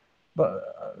payments,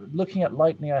 but looking at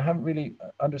Lightning, I haven't really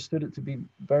understood it to be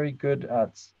very good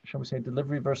at, shall we say,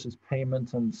 delivery versus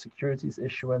payment and securities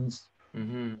issuance,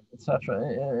 Mm-hmm. etc.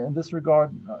 In this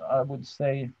regard, I would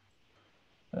say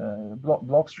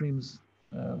Blockstream's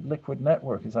liquid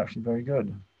network is actually very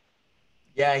good.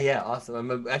 Yeah, yeah,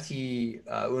 awesome. Actually,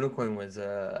 Unocoin was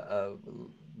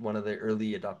one of the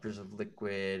early adopters of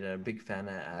Liquid. A big fan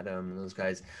of Adam and those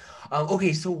guys.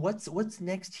 Okay, so what's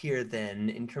next here then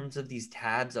in terms of these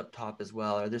tabs up top as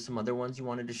well? Are there some other ones you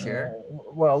wanted to share,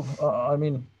 I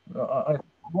mean,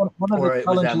 one of the or was that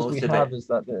challenges we most of have it? is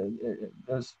that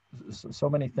there's so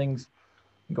many things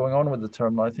going on with the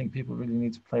terminal. I think people really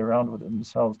need to play around with it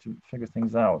themselves to figure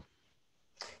things out.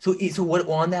 So what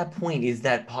on that point, is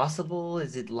that possible?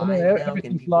 Is it I mean, live now? Can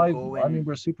everything's people live. go I mean, and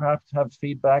we're super happy to have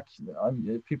feedback.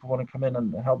 If people want to come in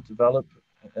and help develop,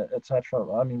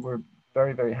 etc. I mean, we're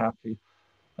very happy.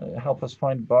 Help us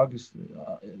find bugs.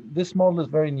 This model is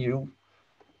very new.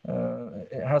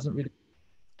 It hasn't really.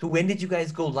 so when did you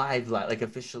guys go live, like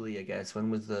officially, I guess? When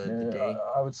was the day?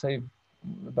 I would say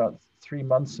about 3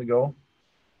 months ago.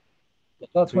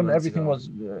 That's Three when months everything ago. was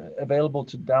available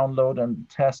to download and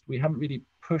test. We haven't really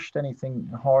pushed anything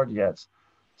hard yet.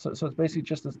 So it's basically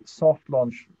just a soft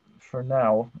launch for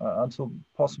now until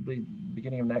possibly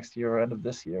beginning of next year or end of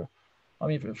this year. I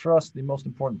mean, for us, the most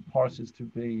important part is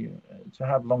to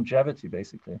have longevity,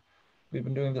 basically. We've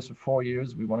been doing this for 4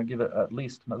 years. We want to give it at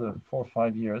least another 4 or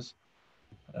 5 years.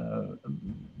 Uh,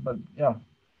 but yeah,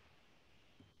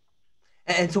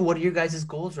 And so what are your guys'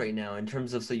 goals right now in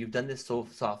terms of, so you've done this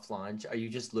soft launch. Are you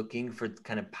just looking for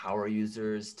kind of power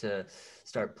users to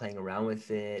start playing around with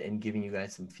it and giving you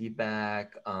guys some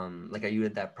feedback? Like, are you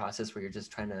at that process where you're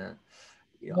just trying to,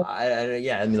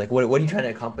 yeah, I mean, like, what are you trying to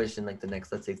accomplish in like the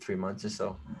next, let's say, 3 months or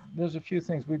so? there's a few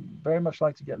things we'd very much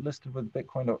like to get listed with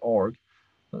Bitcoin.org,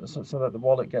 so that the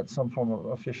wallet gets some form of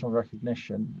official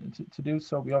recognition. To do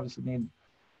so, we obviously need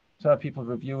to have people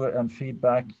review it and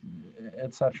feedback,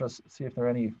 etc. See if there are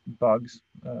any bugs.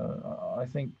 I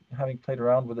think having played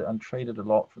around with it and traded a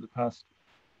lot for the past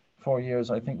 4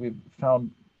 years, I think we've found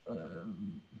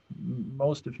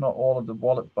most, if not all, of the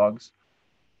wallet bugs.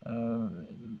 Uh,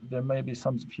 there may be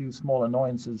some few small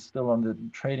annoyances still on the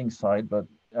trading side, but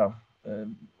yeah,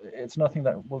 it's nothing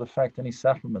that will affect any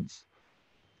settlements.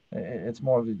 It's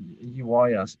more of a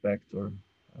UI aspect, or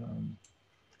um,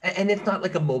 And it's not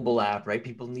like a mobile app, right?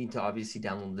 People need to obviously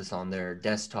download this on their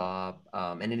desktop.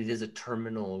 And it is a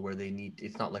terminal where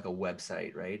it's not like a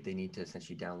website, right? They need to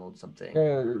essentially download something.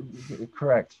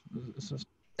 correct. So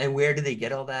And where do they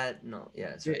get all that? No,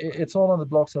 yeah, sorry, go ahead. it's all on the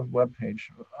BlockSettle webpage.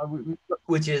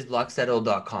 Which is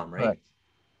blocksettle.com, right? Correct.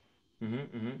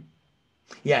 Mm-hmm.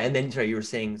 Yeah, and then sorry, you were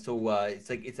saying, so it's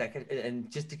like, and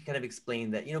just to kind of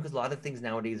explain that, because a lot of things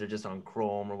nowadays are just on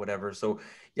Chrome or whatever. So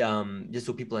just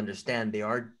so people understand, they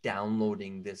are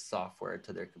downloading this software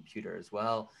to their computer as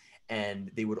well, and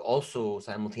they would also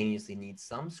simultaneously need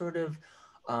some sort of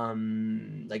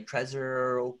like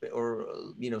Trezor or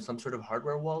some sort of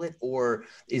hardware wallet, or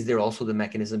is there also the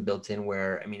mechanism built in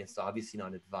where, I mean, it's obviously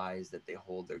not advised that they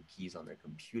hold their keys on their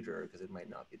computer because it might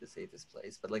not be the safest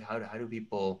place, but like how do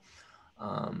people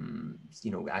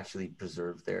actually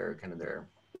preserve their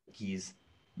keys?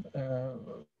 Uh,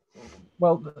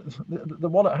 well, the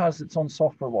wallet has its own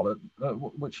software wallet,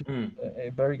 which is Mm, a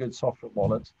very good software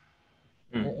wallet.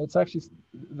 mm, It's actually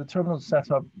the terminal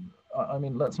setup. I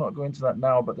mean, let's not go into that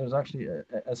now, but there's actually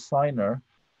a signer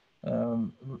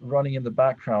running in the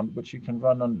background, which you can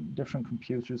run on different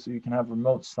computers. So you can have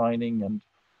remote signing and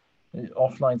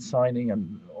offline signing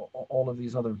and all of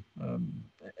these other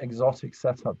exotic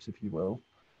setups, if you will.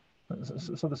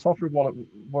 So the software wallet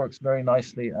works very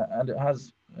nicely, and it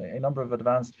has a number of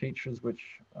advanced features which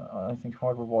I think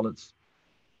hardware wallets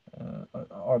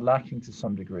are lacking to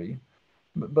some degree.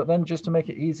 But then just to make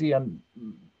it easy and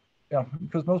yeah,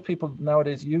 because most people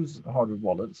nowadays use hardware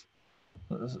wallets.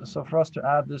 So for us to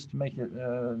add this to make it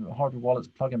hardware wallets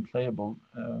plug and playable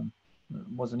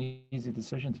was an easy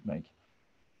decision to make.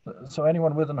 So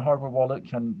anyone with a hardware wallet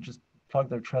can just plug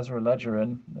their Trezor ledger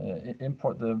in,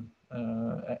 import the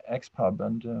XPub,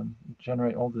 and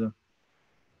generate all the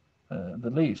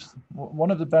leaves.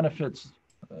 One of the benefits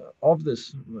of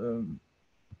this,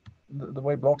 the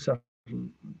way BlockSettle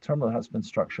terminal has been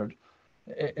structured,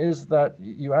 is that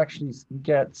you actually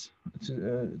get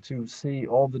to see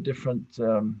all the different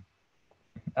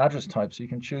address types. So you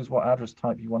can choose what address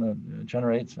type you want to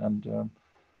generate, and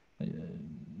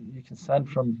you can send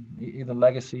from either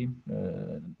legacy,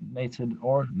 nated,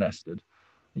 or nested.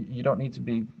 You don't need to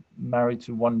be married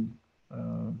to one,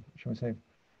 shall we say,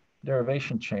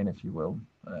 derivation chain, if you will.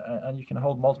 And you can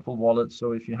hold multiple wallets.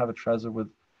 So if you have a Trezor with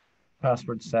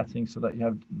password settings so that you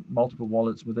have multiple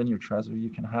wallets within your Trezor, you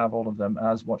can have all of them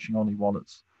as watching only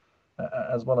wallets,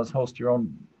 as well as host your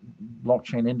own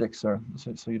blockchain indexer,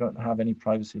 so you don't have any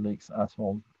privacy leaks at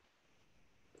all.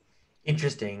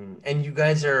 interesting. And you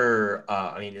guys are,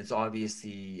 I mean, it's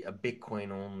obviously a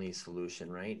Bitcoin only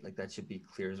solution, right? Like that should be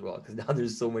clear as well, because now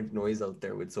there's so much noise out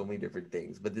there with so many different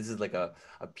things. But this is like a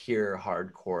pure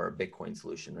hardcore Bitcoin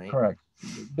solution, right? Correct.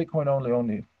 Bitcoin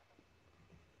only.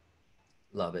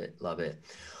 Love it, love it.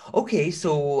 Okay,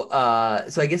 so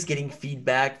I guess getting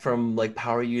feedback from like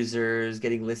power users,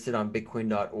 getting listed on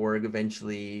bitcoin.org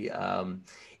eventually,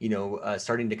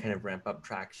 starting to kind of ramp up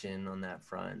traction on that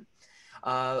front.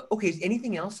 Okay, is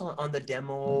anything else on the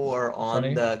demo or on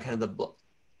Sunny? the kind of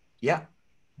yeah.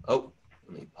 Oh,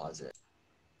 let me pause it.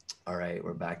 All right,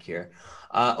 we're back here.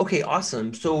 Okay,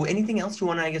 awesome. So anything else you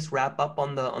want to, I guess, wrap up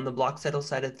on the BlockSettle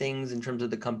side of things in terms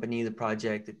of the company, the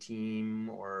project, the team,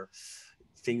 or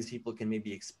things people can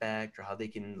maybe expect or how they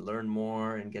can learn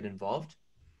more and get involved?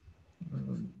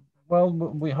 Well,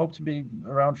 we hope to be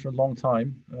around for a long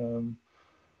time.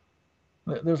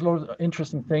 There's a lot of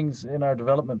interesting things in our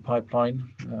development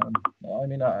pipeline. I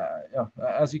mean, yeah,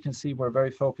 as you can see, we're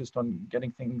very focused on getting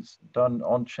things done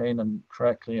on chain and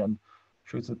correctly, and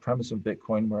true to the premise of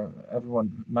Bitcoin, where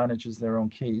everyone manages their own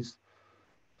keys.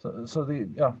 So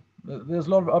there's a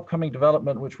lot of upcoming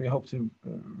development which we hope to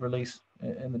release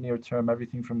in the near term.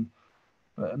 Everything from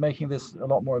making this a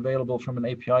lot more available from an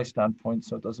API standpoint,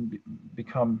 so it doesn't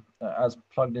become as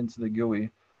plugged into the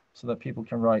GUI, so that people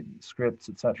can write scripts,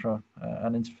 etc.,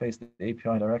 and interface the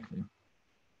API directly.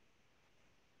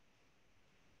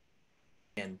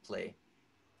 And play.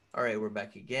 All right, we're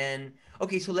back again.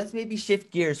 Okay, so let's maybe shift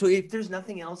gears. So if there's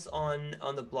nothing else on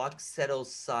the block settle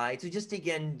side, so just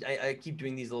again, I keep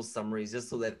doing these little summaries just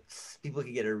so that people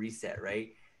can get a reset,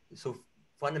 right? So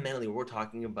fundamentally, what we're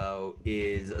talking about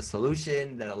is a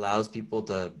solution that allows people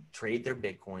to trade their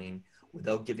Bitcoin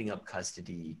without giving up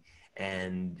custody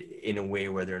and in a way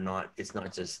where it's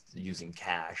not just using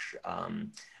cash,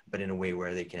 but in a way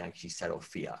where they can actually settle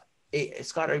fiat. Hey,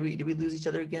 Scott, did we lose each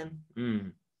other again?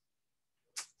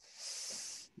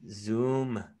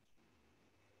 Zoom.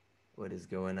 What is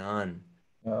going on?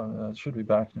 It should be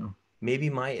back now. Maybe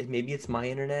it's my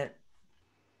internet.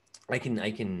 I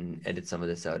can edit some of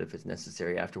this out if it's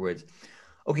necessary afterwards.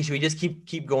 Okay, should we just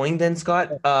keep going then,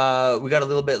 Scott? We got a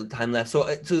little bit of time left. So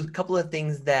a couple of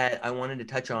things that I wanted to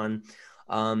touch on.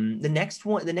 The next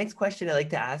question I like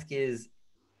to ask is,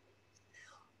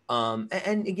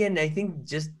 and again, I think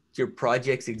just your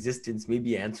project's existence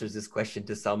maybe answers this question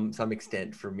to some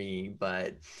extent for me.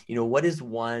 But what is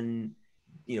one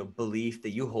belief that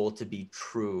you hold to be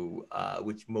true,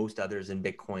 which most others in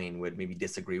Bitcoin would maybe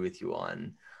disagree with you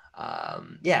on?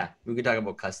 Yeah, we could talk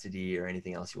about custody or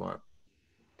anything else you want.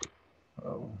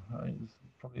 Oh, it's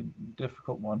probably a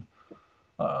difficult one.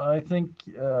 I think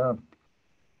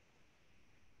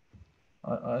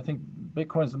I think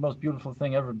Bitcoin is the most beautiful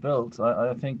thing ever built.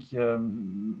 I think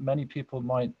many people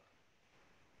might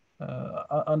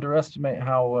underestimate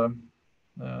how,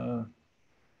 uh,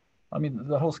 I mean,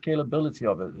 the whole scalability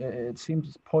of it. It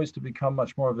seems poised to become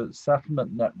much more of a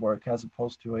settlement network as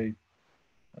opposed to a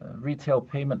retail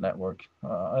payment network.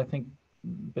 I think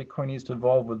Bitcoin needs to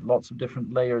evolve with lots of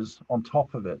different layers on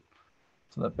top of it,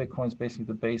 so that Bitcoin is basically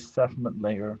the base settlement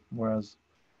layer, whereas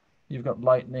you've got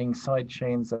Lightning, side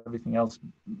chains, everything else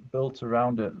built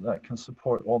around it that can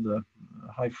support all the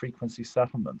high frequency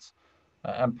settlements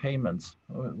and payments.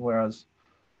 Whereas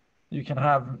you can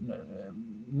have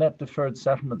net deferred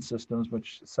settlement systems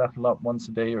which settle up once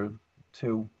a day or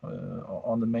two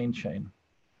on the main chain.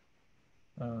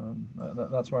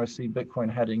 That's where I see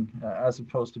Bitcoin heading, as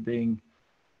opposed to being.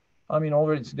 I mean,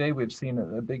 already today we've seen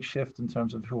a big shift in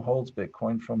terms of who holds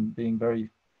Bitcoin from being very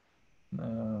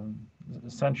uh,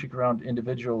 centric around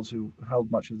individuals who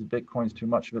held much of the Bitcoins, to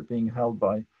much of it being held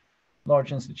by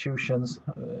large institutions,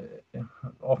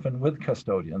 often with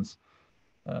custodians.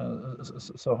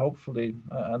 So hopefully,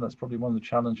 and that's probably one of the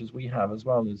challenges we have as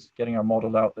well, is getting our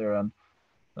model out there and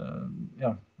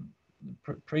yeah,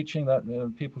 preaching that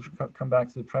people should come back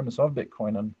to the premise of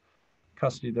Bitcoin and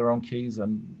custody their own keys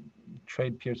and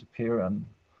trade peer to peer. And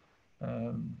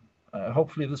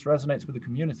hopefully this resonates with the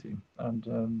community.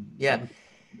 And Yeah.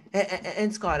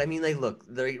 And Scott, I mean, like, look,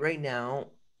 right now,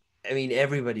 I mean,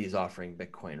 everybody is offering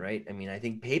Bitcoin, right? I mean, I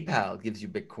think PayPal gives you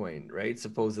Bitcoin, right?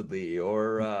 Supposedly,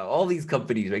 or all these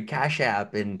companies, right? Cash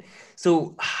App. And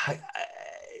so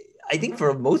I think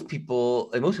for most people,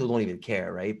 like most people don't even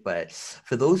care, right? But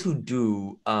for those who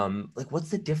do, like, what's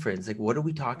the difference? Like, what are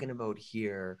we talking about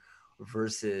here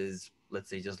versus, let's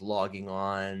say, just logging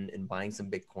on and buying some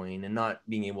Bitcoin and not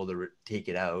being able to take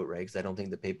it out, right? Because I don't think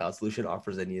the PayPal solution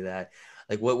offers any of that.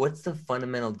 Like, what's the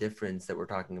fundamental difference that we're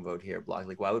talking about here, Block?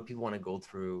 Like, why would people want to go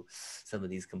through some of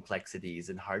these complexities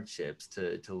and hardships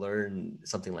to learn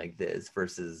something like this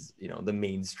versus, you know, the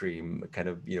mainstream kind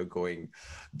of, you know, going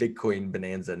Bitcoin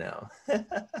bonanza now?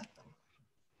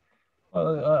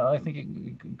 well, I think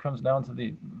it comes down to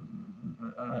the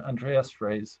Andreas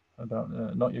phrase about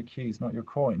not your keys, not your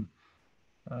coin.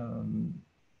 Um,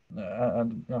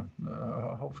 and yeah,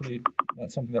 hopefully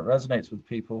that's something that resonates with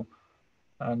people.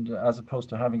 And as opposed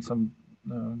to having some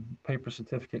paper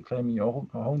certificate claiming your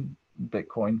own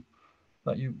Bitcoin,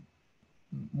 that you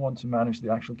want to manage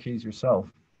the actual keys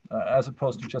yourself, as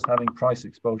opposed to just having price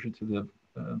exposure to the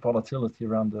volatility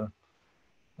around the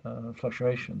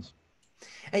fluctuations.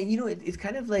 And you know, it's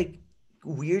kind of like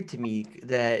weird to me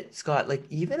that Scott, like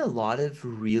even a lot of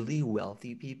really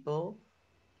wealthy people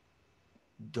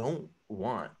don't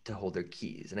want to hold their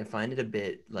keys, and I find it a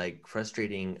bit like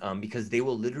frustrating, because they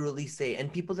will literally say,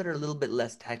 and people that are a little bit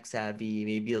less tech savvy,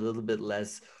 maybe a little bit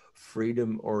less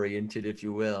freedom oriented, if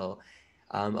you will,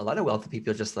 a lot of wealthy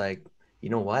people are just like, you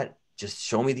know what, just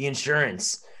show me the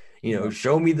insurance, you know, Yeah.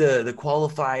 show me the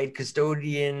qualified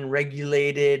custodian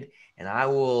regulated, and I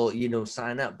will, you know,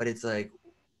 sign up. But it's like,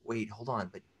 wait, hold on,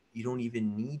 but you don't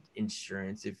even need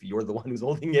insurance if you're the one who's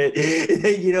holding it.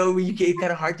 You know, it's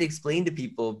kind of hard to explain to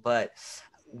people, but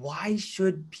why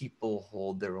should people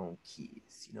hold their own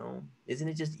keys? You know, isn't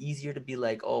it just easier to be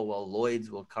like, oh, well, Lloyd's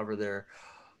will cover their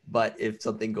butt if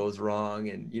something goes wrong,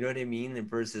 and you know what I mean? And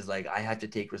versus like, I have to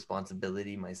take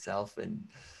responsibility myself. And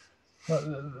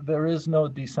There is no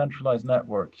decentralized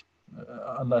network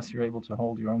unless you're able to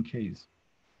hold your own keys.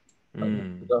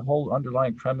 mm, The whole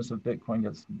underlying premise of Bitcoin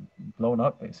gets blown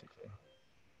up, basically.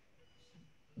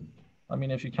 I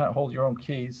mean, if you can't hold your own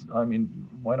keys, I mean,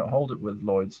 why not hold it with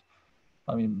Lloyd's?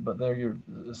 I mean, but there you're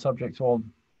subject to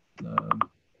uh,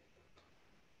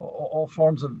 all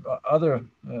forms of other,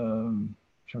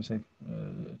 shall we say,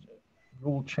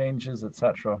 rule changes,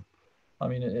 etc. I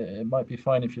mean, it might be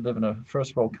fine if you live in a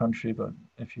first world country, but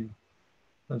if you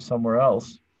live somewhere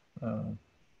else, uh,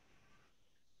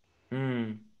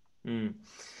 mm, mm.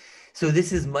 So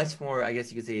this is much more, I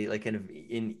guess you could say, like kind of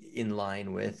in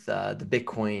line with the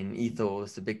Bitcoin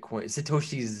ethos, the Bitcoin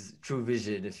Satoshi's true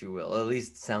vision, if you will. At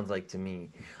least sounds like to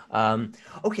me. Um,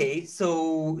 okay,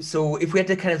 so if we had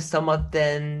to kind of sum up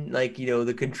then, like, you know,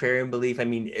 the contrarian belief. I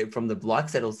mean, from the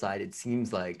BlockSettle side, it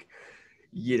seems like,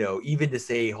 you know, even to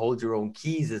say hold your own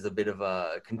keys is a bit of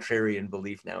a contrarian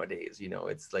belief nowadays. You know,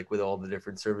 it's like with all the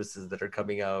different services that are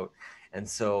coming out. And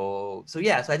so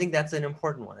yeah, so I think that's an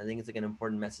important one. I think it's like an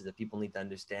important message that people need to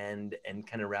understand and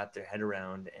kind of wrap their head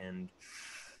around. And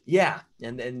yeah,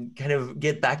 and kind of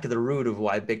get back to the root of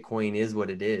why Bitcoin is what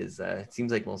it is. It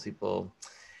seems like most people,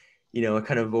 you know, are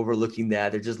kind of overlooking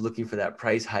that. They're just looking for that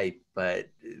price hype, but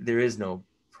there is no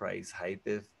price hype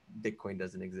if Bitcoin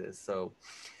doesn't exist. So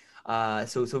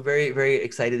So very, very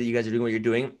excited that you guys are doing what you're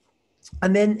doing.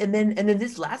 And then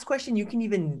this last question you can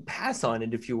even pass on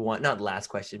it if you want. Not last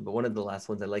question, but one of the last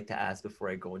ones I like to ask before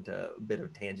I go into a bit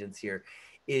of tangents here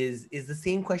is the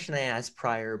same question I asked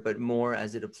prior, but more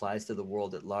as it applies to the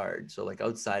world at large. So like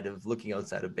looking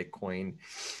outside of Bitcoin,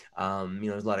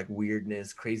 there's a lot of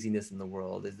weirdness, craziness in the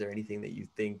world. Is there anything that you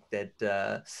think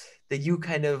that you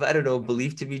kind of, I don't know,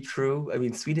 believe to be true? I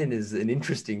mean, Sweden is an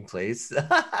interesting place,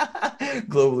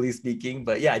 globally speaking,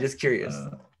 but yeah, just curious.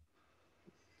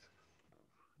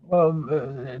 Well,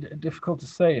 difficult to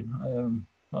say.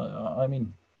 I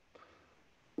mean,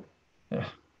 yeah,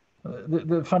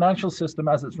 the financial system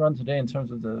as it's run today in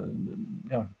terms of the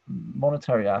yeah,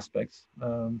 monetary aspects.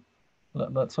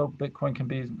 Let's hope Bitcoin can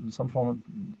be some form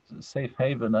of safe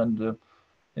haven, and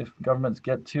if governments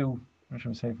get too, what should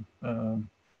we say,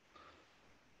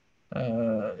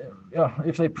 yeah,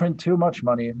 if they print too much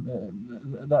money,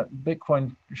 that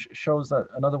Bitcoin shows that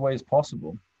another way is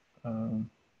possible. Uh,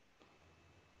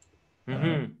 uh,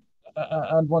 Mm-hmm.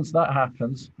 and once that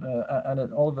happens,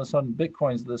 all of a sudden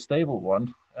Bitcoin's the stable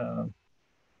one,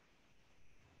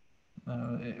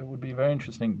 it would be a very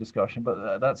interesting discussion.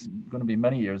 But that's going to be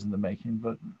many years in the making.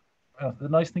 But the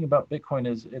nice thing about Bitcoin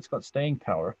is it's got staying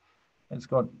power. It's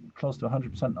got close to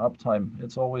 100% uptime.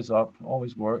 It's always up,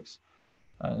 always works,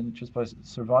 and just by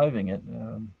surviving it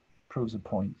proves a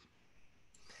point.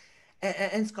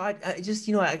 And Scott, just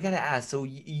I gotta ask. So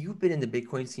you've been in the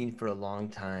Bitcoin scene for a long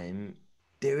time.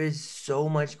 There is so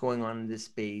much going on in this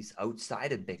space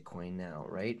outside of Bitcoin now,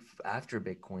 right? After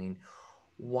Bitcoin,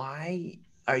 why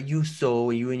are you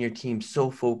and your team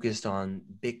so focused on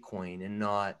Bitcoin and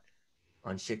not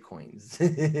on shit coins?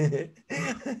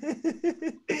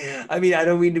 I mean, I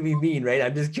don't mean to be mean, right?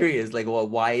 I'm just curious, like, well,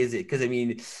 why is it? Because I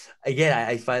mean, again,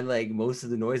 I find like most of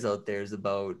the noise out there is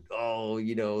about, oh,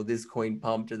 this coin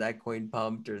pumped or that coin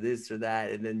pumped or this or that,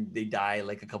 and then they die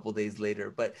like a couple days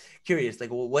later. But curious,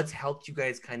 like, well, what's helped you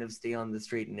guys kind of stay on the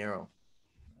straight and narrow?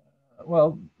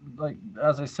 Well, like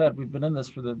as I said, we've been in this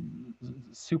for the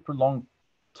super long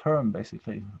term,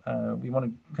 basically. We want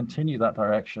to continue that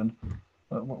direction.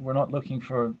 We're not looking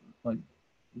for like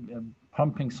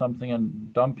pumping something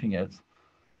and dumping it.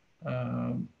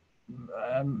 Um,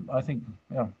 and I think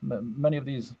yeah, many of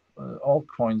these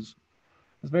altcoins,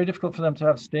 it's very difficult for them to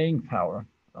have staying power.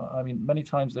 I mean, many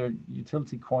times they're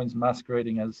utility coins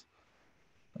masquerading as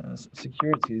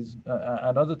securities,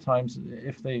 and other times,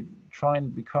 if they try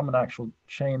and become an actual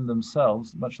chain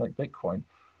themselves, much like Bitcoin,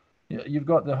 you've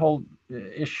got the whole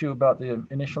issue about the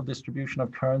initial distribution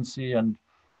of currency. And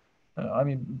I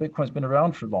mean, Bitcoin's been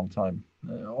around for a long time.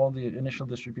 All the initial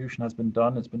distribution has been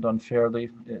done. It's been done fairly.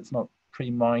 It's not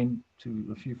pre-mined to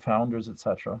a few founders,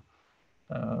 etc.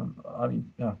 I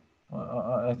mean, yeah,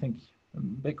 I think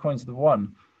Bitcoin's the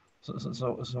one. So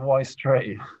why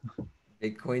stray?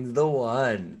 Bitcoin's the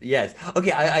one. Yes.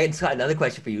 Okay, I just got another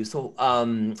question for you. So,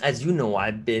 as you know,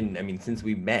 I mean, since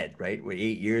we met, right? We're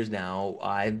 8 years now.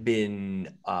 I've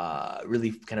been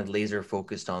really kind of laser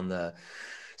focused on the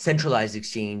centralized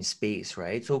exchange space,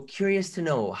 right? So curious to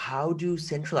know, how do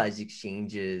centralized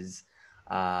exchanges,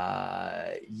 is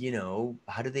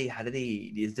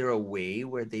there a way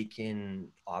where they can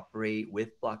operate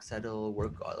with BlockSettle,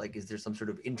 work, like, is there some sort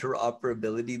of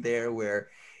interoperability there where,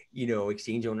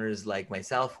 exchange owners like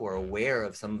myself who are aware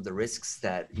of some of the risks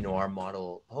that, our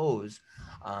model pose?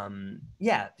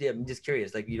 Yeah, I'm just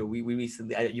curious. Like, we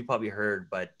recently, you probably heard,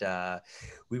 but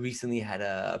we recently had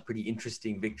a pretty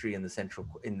interesting victory in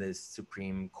the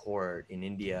Supreme Court in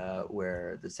India,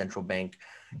 where the central bank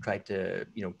tried to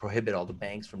prohibit all the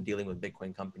banks from dealing with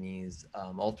Bitcoin companies.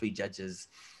 All three judges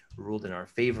ruled in our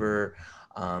favor.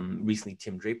 Recently,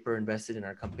 Tim Draper invested in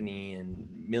our company, and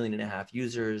 1.5 million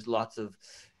users, lots of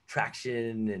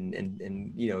traction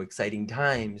and exciting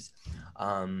times.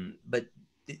 But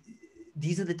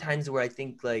these are the times where I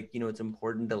think, like, it's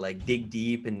important to like dig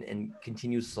deep and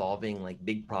continue solving like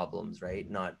big problems, right?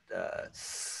 Not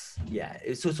yeah.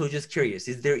 So just curious,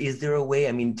 is there a way?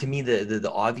 I mean, to me,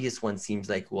 the obvious one seems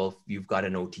like, well, if you've got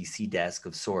an OTC desk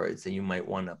of sorts, then you might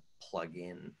want to plug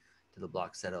in to the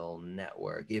BlockSettle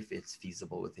network if it's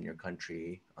feasible within your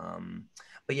country.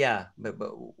 But yeah, but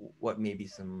what may be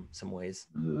some ways?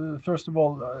 First of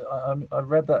all, I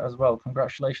read that as well.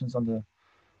 Congratulations on the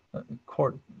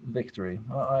court victory.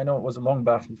 I know it was a long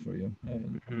battle for you,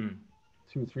 Mm-hmm.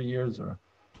 2 or 3 years, or.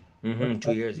 But Mm-hmm.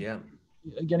 2 years, yeah.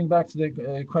 getting back to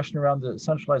the question around the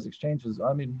centralized exchanges,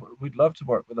 I mean, we'd love to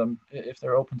work with them if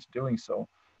they're open to doing so.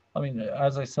 I mean,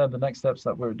 as I said, the next steps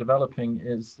that we're developing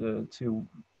is to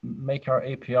make our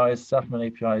APIs, settlement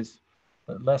APIs,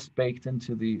 less baked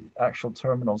into the actual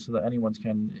terminal so that anyone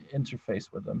can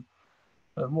interface with them.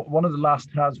 One of the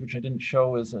last tabs which I didn't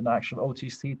show is an actual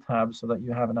OTC tab, so that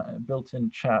you have a built-in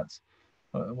chat,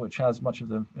 which has much of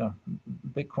the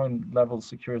Bitcoin level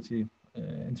security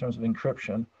in terms of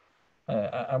encryption,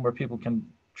 and where people can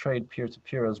trade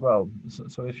peer-to-peer as well.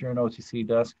 So if you're an OTC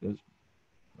desk, there's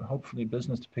hopefully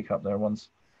business to pick up there once.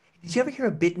 Did you ever hear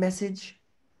a bit message?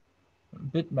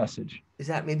 Bit message. Is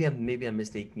that maybe I'm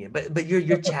mistaking it? But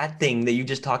your chat thing that you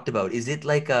just talked about, is it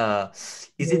like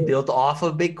is it built off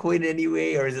of Bitcoin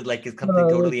anyway, or is it like it's something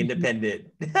totally independent?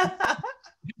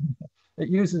 It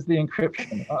uses the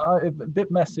encryption.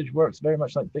 Bit message works very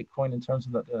much like Bitcoin in terms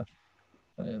of that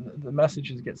the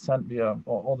messages get sent via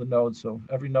all the nodes, so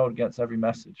every node gets every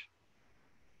message.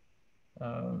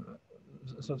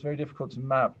 So it's very difficult to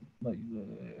map like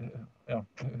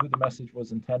who the message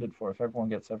was intended for if everyone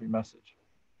gets every message.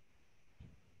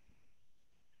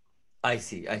 I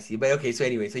see, I see. But okay, so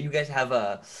anyway, so you guys have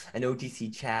an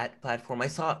OTC chat platform. I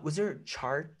saw, was there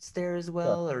charts there as Yeah,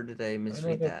 well, or did I no,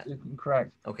 misread that's that?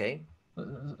 correct. Okay.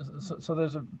 So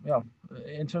there's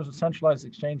in terms of centralized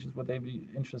exchanges, would they be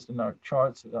interested in our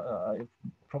charts? I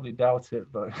probably doubt it,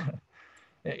 but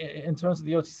in terms of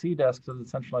the OTC desks of the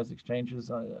centralized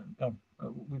exchanges,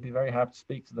 we'd be very happy to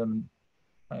speak to them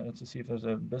to see if there's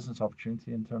a business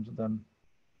opportunity in terms of them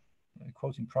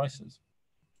quoting prices.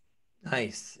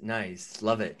 Nice, nice.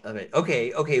 Love it, love it.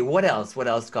 Okay, okay. What else? What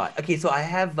else, Scott? Okay, so I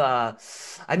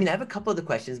mean, I have a couple of the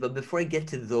questions, but before I get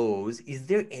to those, is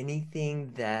there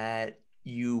anything that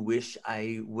you wish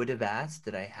I would have asked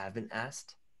that I haven't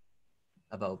asked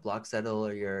about BlockSettle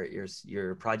or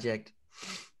your project?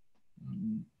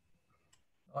 Mm,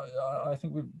 I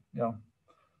think we've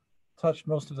touched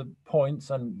most of the points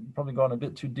and probably gone a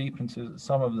bit too deep into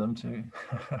some of them too.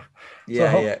 So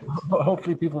Yeah, yeah.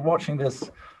 hopefully people watching this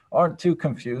aren't too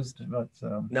confused, but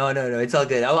No, no, no, it's all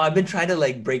good. I've been trying to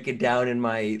like break it down in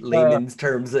my uh, layman's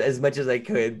terms as much as I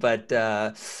could, but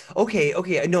okay,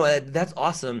 okay, no, that's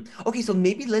awesome. Okay, so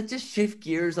maybe let's just shift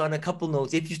gears on a couple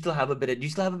notes if you still have a bit of, do you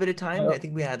still have a bit of time? uh, I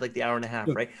think we had like the hour and a half,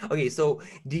 right? Okay, so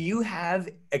do you have,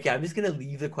 okay, I'm just gonna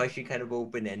leave the question kind of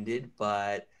open-ended,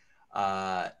 but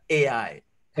AI.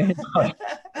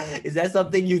 Is that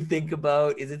something you think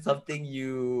about? Is it something do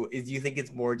you think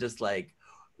it's more just like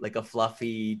a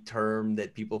fluffy term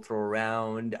that people throw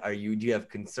around? Do you have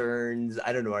concerns?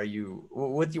 I don't know.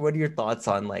 What are your thoughts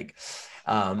on like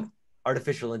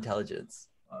artificial intelligence?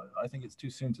 I think it's too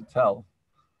soon to tell.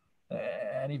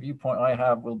 Any viewpoint I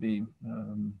have will be,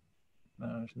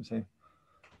 should we say,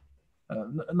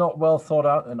 not well thought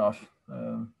out enough.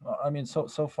 I mean,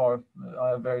 so far, I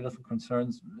have very little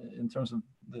concerns in terms of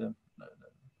the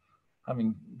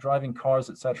having driving cars,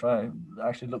 etc. I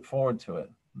actually look forward to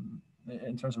it.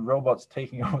 In terms of robots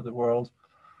taking over the world,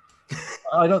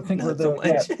 I don't think we're Not so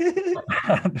there yet.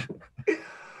 much.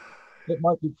 It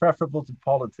might be preferable to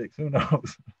politics. Who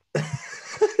knows?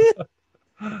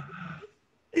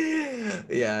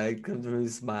 Yeah, it comes from a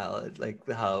smile at like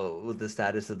how the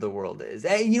status of the world is.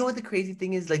 And you know what the crazy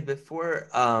thing is? Like before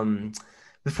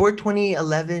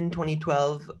 2011,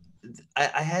 2012,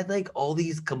 I had like all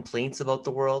these complaints about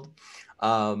the world.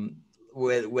 Um,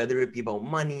 whether it be about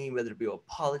money, whether it be about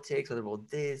politics, whether about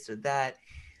this or that.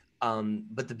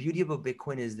 But the beauty about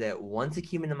Bitcoin is that once it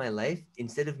came into my life,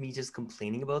 instead of me just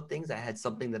complaining about things, I had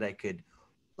something that I could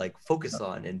like focus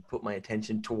on and put my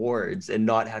attention towards and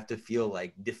not have to feel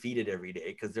like defeated every day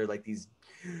because they're like these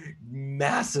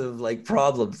massive like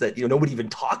problems that nobody even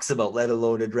talks about, let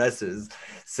alone addresses.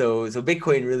 So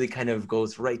Bitcoin really kind of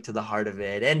goes right to the heart of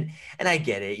it. And I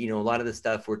get it, a lot of the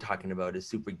stuff we're talking about is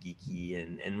super geeky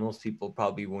and most people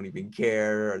probably won't even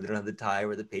care, or they don't have the time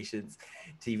or the patience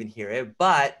to even hear it.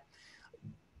 But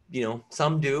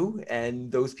some do,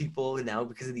 and those people now,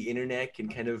 because of the internet, can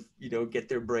kind of get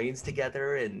their brains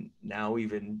together, and now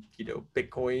even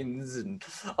bitcoins, and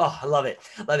oh, I love it,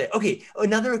 love it. Okay,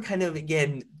 another kind of,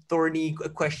 again, thorny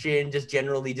question, just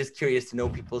generally just curious to know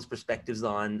people's perspectives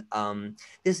on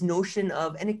this notion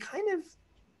of, and it kind of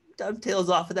dovetails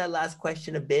off of that last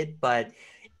question a bit, but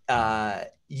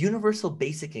universal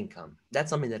basic income. That's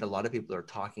something that a lot of people are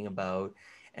talking about.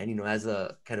 And, as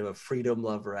a kind of a freedom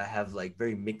lover, I have like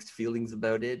very mixed feelings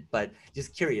about it, but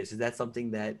just curious, is that something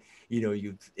that,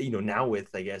 now with,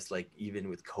 I guess, like even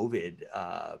with COVID,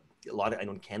 I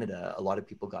know in Canada, a lot of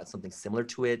people got something similar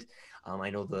to it. I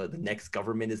know the next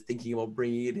government is thinking about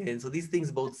bringing it in. So these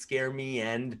things both scare me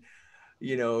and,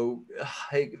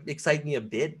 excite me a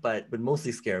bit, but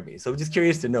mostly scare me. So I'm just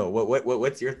curious to know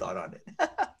what's your thought on it?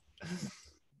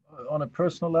 On a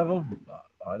personal level,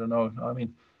 I don't know. I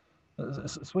mean,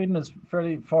 Sweden is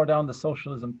fairly far down the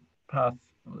socialism path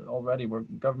already, where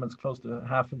government's close to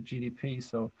half of GDP.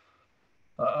 So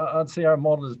I'd say our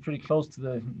model is pretty close to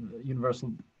the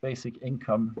universal basic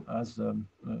income, as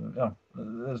yeah,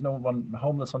 there's no one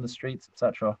homeless on the streets,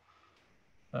 etc.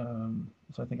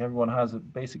 So I think everyone has a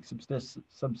basic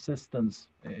subsistence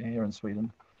here in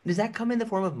Sweden. Does that come in the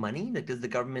form of money? Like, does the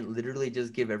government literally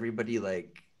just give everybody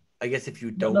like, I guess if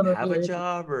you No, no, don't no. have a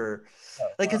job or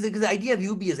like, Uh, because the idea of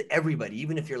UB is everybody,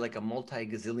 even if you're like a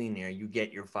multi-gazillionaire, you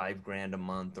get your 5 grand a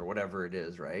month or whatever it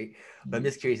is, right? But I'm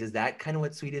just curious, is that kind of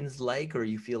what Sweden's like, or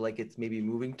you feel like it's maybe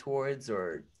moving towards,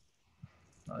 or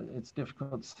it's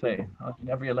difficult to say. I mean,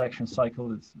 every election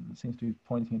cycle it seems to be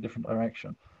pointing a different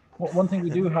direction. One thing we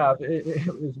do have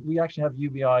is we actually have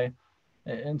UBI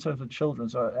in terms of children.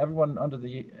 So everyone under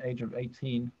the age of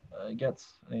 18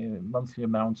 gets a monthly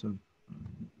amount of,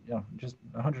 yeah, just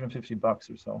 150 bucks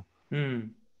or so, hmm.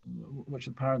 which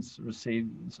the parents receive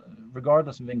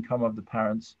regardless of income of the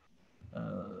parents,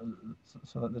 uh,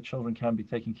 so that the children can be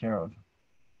taken care of.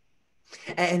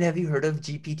 And have you heard of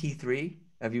GPT-3?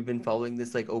 Have you been following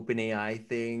this like open AI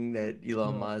thing that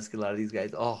Elon No. Musk, a lot of these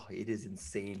guys? Oh, it is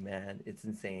insane, man. It's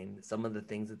insane. Some of the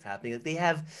things that's happening. Like they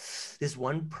have this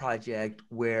one project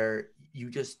where you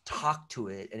just talk to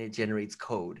it and it generates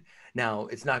code. Now,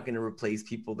 it's not going to replace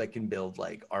people that can build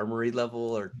like armory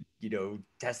level or,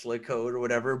 Tesla code or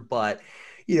whatever, but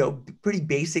pretty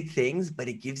basic things, but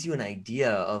it gives you an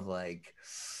idea of like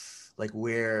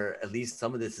where at least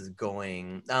some of this is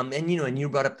going. And you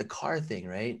brought up the car thing,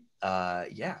 right?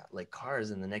 Yeah, like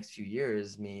cars in the next few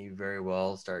years may very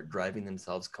well start driving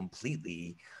themselves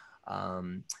completely.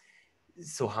 Um,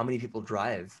 so how many people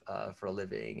drive for a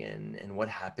living, and what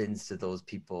happens to those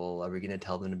people? Are we going to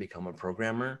tell them to become a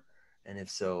programmer? And if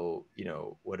so,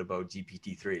 what about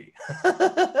GPT-3?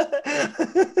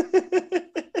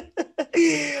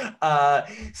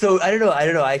 So I don't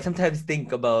know. I sometimes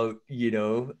think about,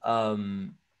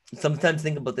 sometimes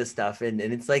think about this stuff, and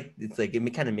it's like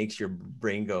it kind of makes your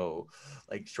brain go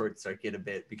like short circuit a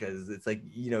bit, because it's like,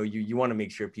 you want to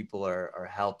make sure people are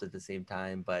helped at the same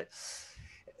time. But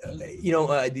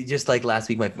just like last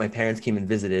week, my parents came and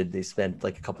visited. They spent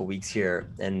like a couple weeks here,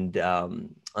 and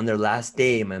on their last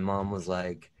day, my mom was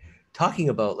like talking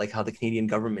about like how the Canadian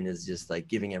government is just like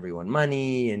giving everyone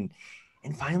money, and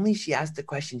finally she asked the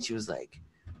question. She was like,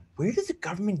 "Where does the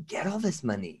government get all this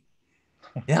money?"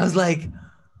 And I was like,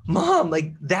 Mom,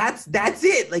 like that's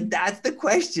it. Like that's the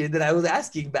question that I was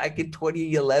asking back in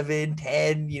 2011,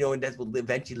 10, and that's what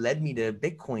eventually led me to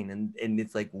Bitcoin. And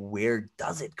it's like, where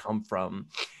does it come from?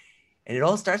 And it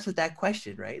all starts with that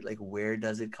question, right? Like, where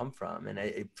does it come from?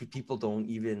 And people don't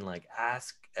even like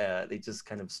ask, they just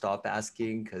kind of stop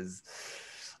asking because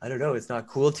I don't know, it's not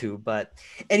cool to. But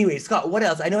anyway, Scott, what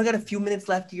else? I know I got a few minutes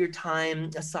left of your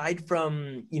time. Aside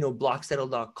from,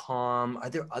 blocksettle.com, are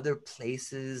there other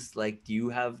places? Like, do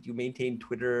you maintain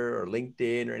Twitter or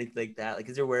LinkedIn or anything like that? Like,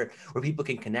 is there where people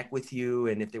can connect with you,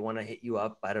 and if they want to hit you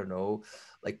up, I don't know,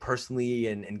 like personally,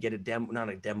 and get a demo, not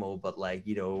a demo, but like,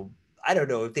 I don't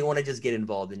know, if they want to just get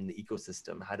involved in the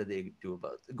ecosystem, how do they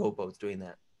go about doing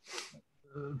that?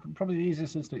 Probably the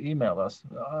easiest is to email us.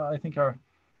 I think our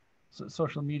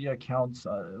social media accounts.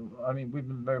 I mean, we've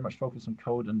been very much focused on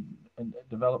code and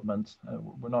development.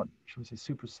 We're not, should we say,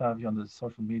 super savvy on the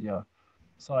social media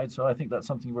side. So I think that's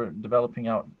something we're developing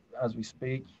out as we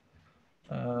speak.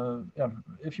 Yeah,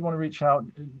 if you want to reach out,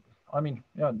 I mean,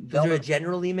 yeah, So is there a download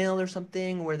general email or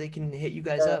something where they can hit you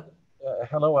guys up?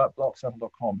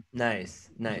 hello@blocksettle.com.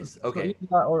 Nice, So, nice. so either Okay.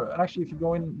 that, or actually, if you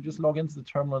go in, just log into the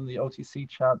terminal in the OTC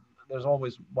chat. There's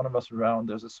always one of us around.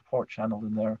 There's a support channel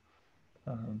in there.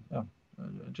 Yeah,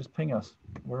 just ping us.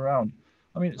 We're around.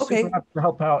 I mean, super Okay. happy to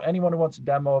help out. Anyone who wants a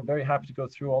demo, very happy to go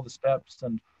through all the steps.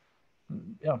 And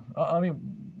yeah, I mean,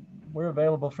 we're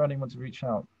available for anyone to reach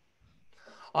out.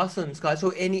 Awesome, Scott. So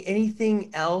anything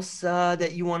else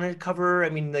that you want to cover? I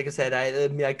mean, like I said,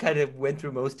 I kind of went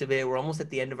through most of it. We're almost at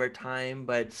the end of our time,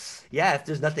 but yeah, if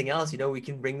there's nothing else, we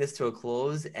can bring this to a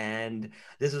close. And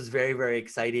this was very, very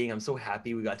exciting. I'm so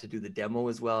happy we got to do the demo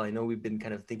as well. I know we've been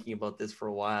kind of thinking about this for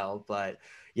a while, but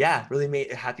yeah, really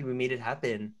happy we made it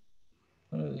happen.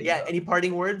 Yeah, Uh, any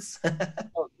parting words?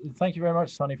 well, thank you very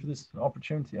much, Sonny, for this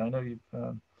opportunity. I know you've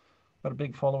got a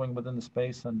big following within the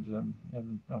space, and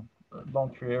a long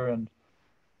career, and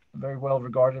very well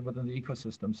regarded within the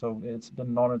ecosystem. So it's been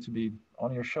an honor to be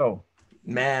on your show.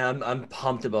 Man, I'm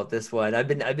pumped about this one. I've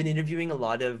been interviewing a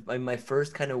lot of my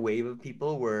first kind of wave of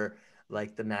people were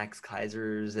like the Max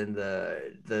Kaisers and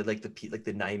the like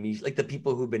the Naimish, like the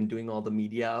people who've been doing all the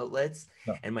media outlets.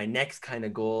 Yeah. And my next kind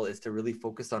of goal is to really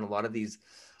focus on a lot of these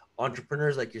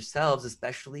entrepreneurs like yourselves,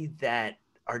 especially that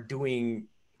are doing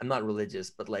I'm not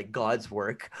religious, but like God's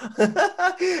work.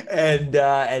 And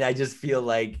I just feel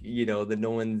like, you know, that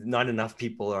not enough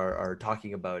people are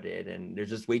talking about it, and there's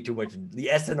just way too much. The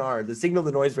SNR, the signal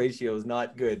to noise ratio, is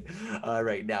not good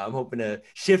right now. I'm hoping to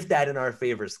shift that in our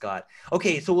favor, Scott.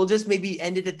 Okay, so we'll just maybe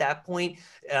end it at that point.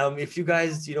 If you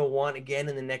guys, you know, want again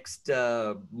in the next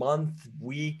month,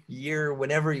 week, year,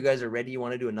 whenever you guys are ready, you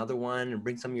want to do another one and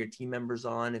bring some of your team members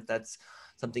on, if that's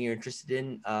something you're interested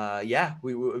in, yeah,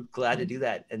 we're glad to do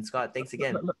that. And Scott, thanks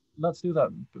again. Let's do that.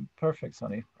 Perfect,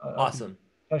 Sonny. I'd be Awesome.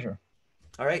 pleasure.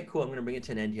 All right, cool. I'm going to bring it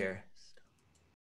to an end here.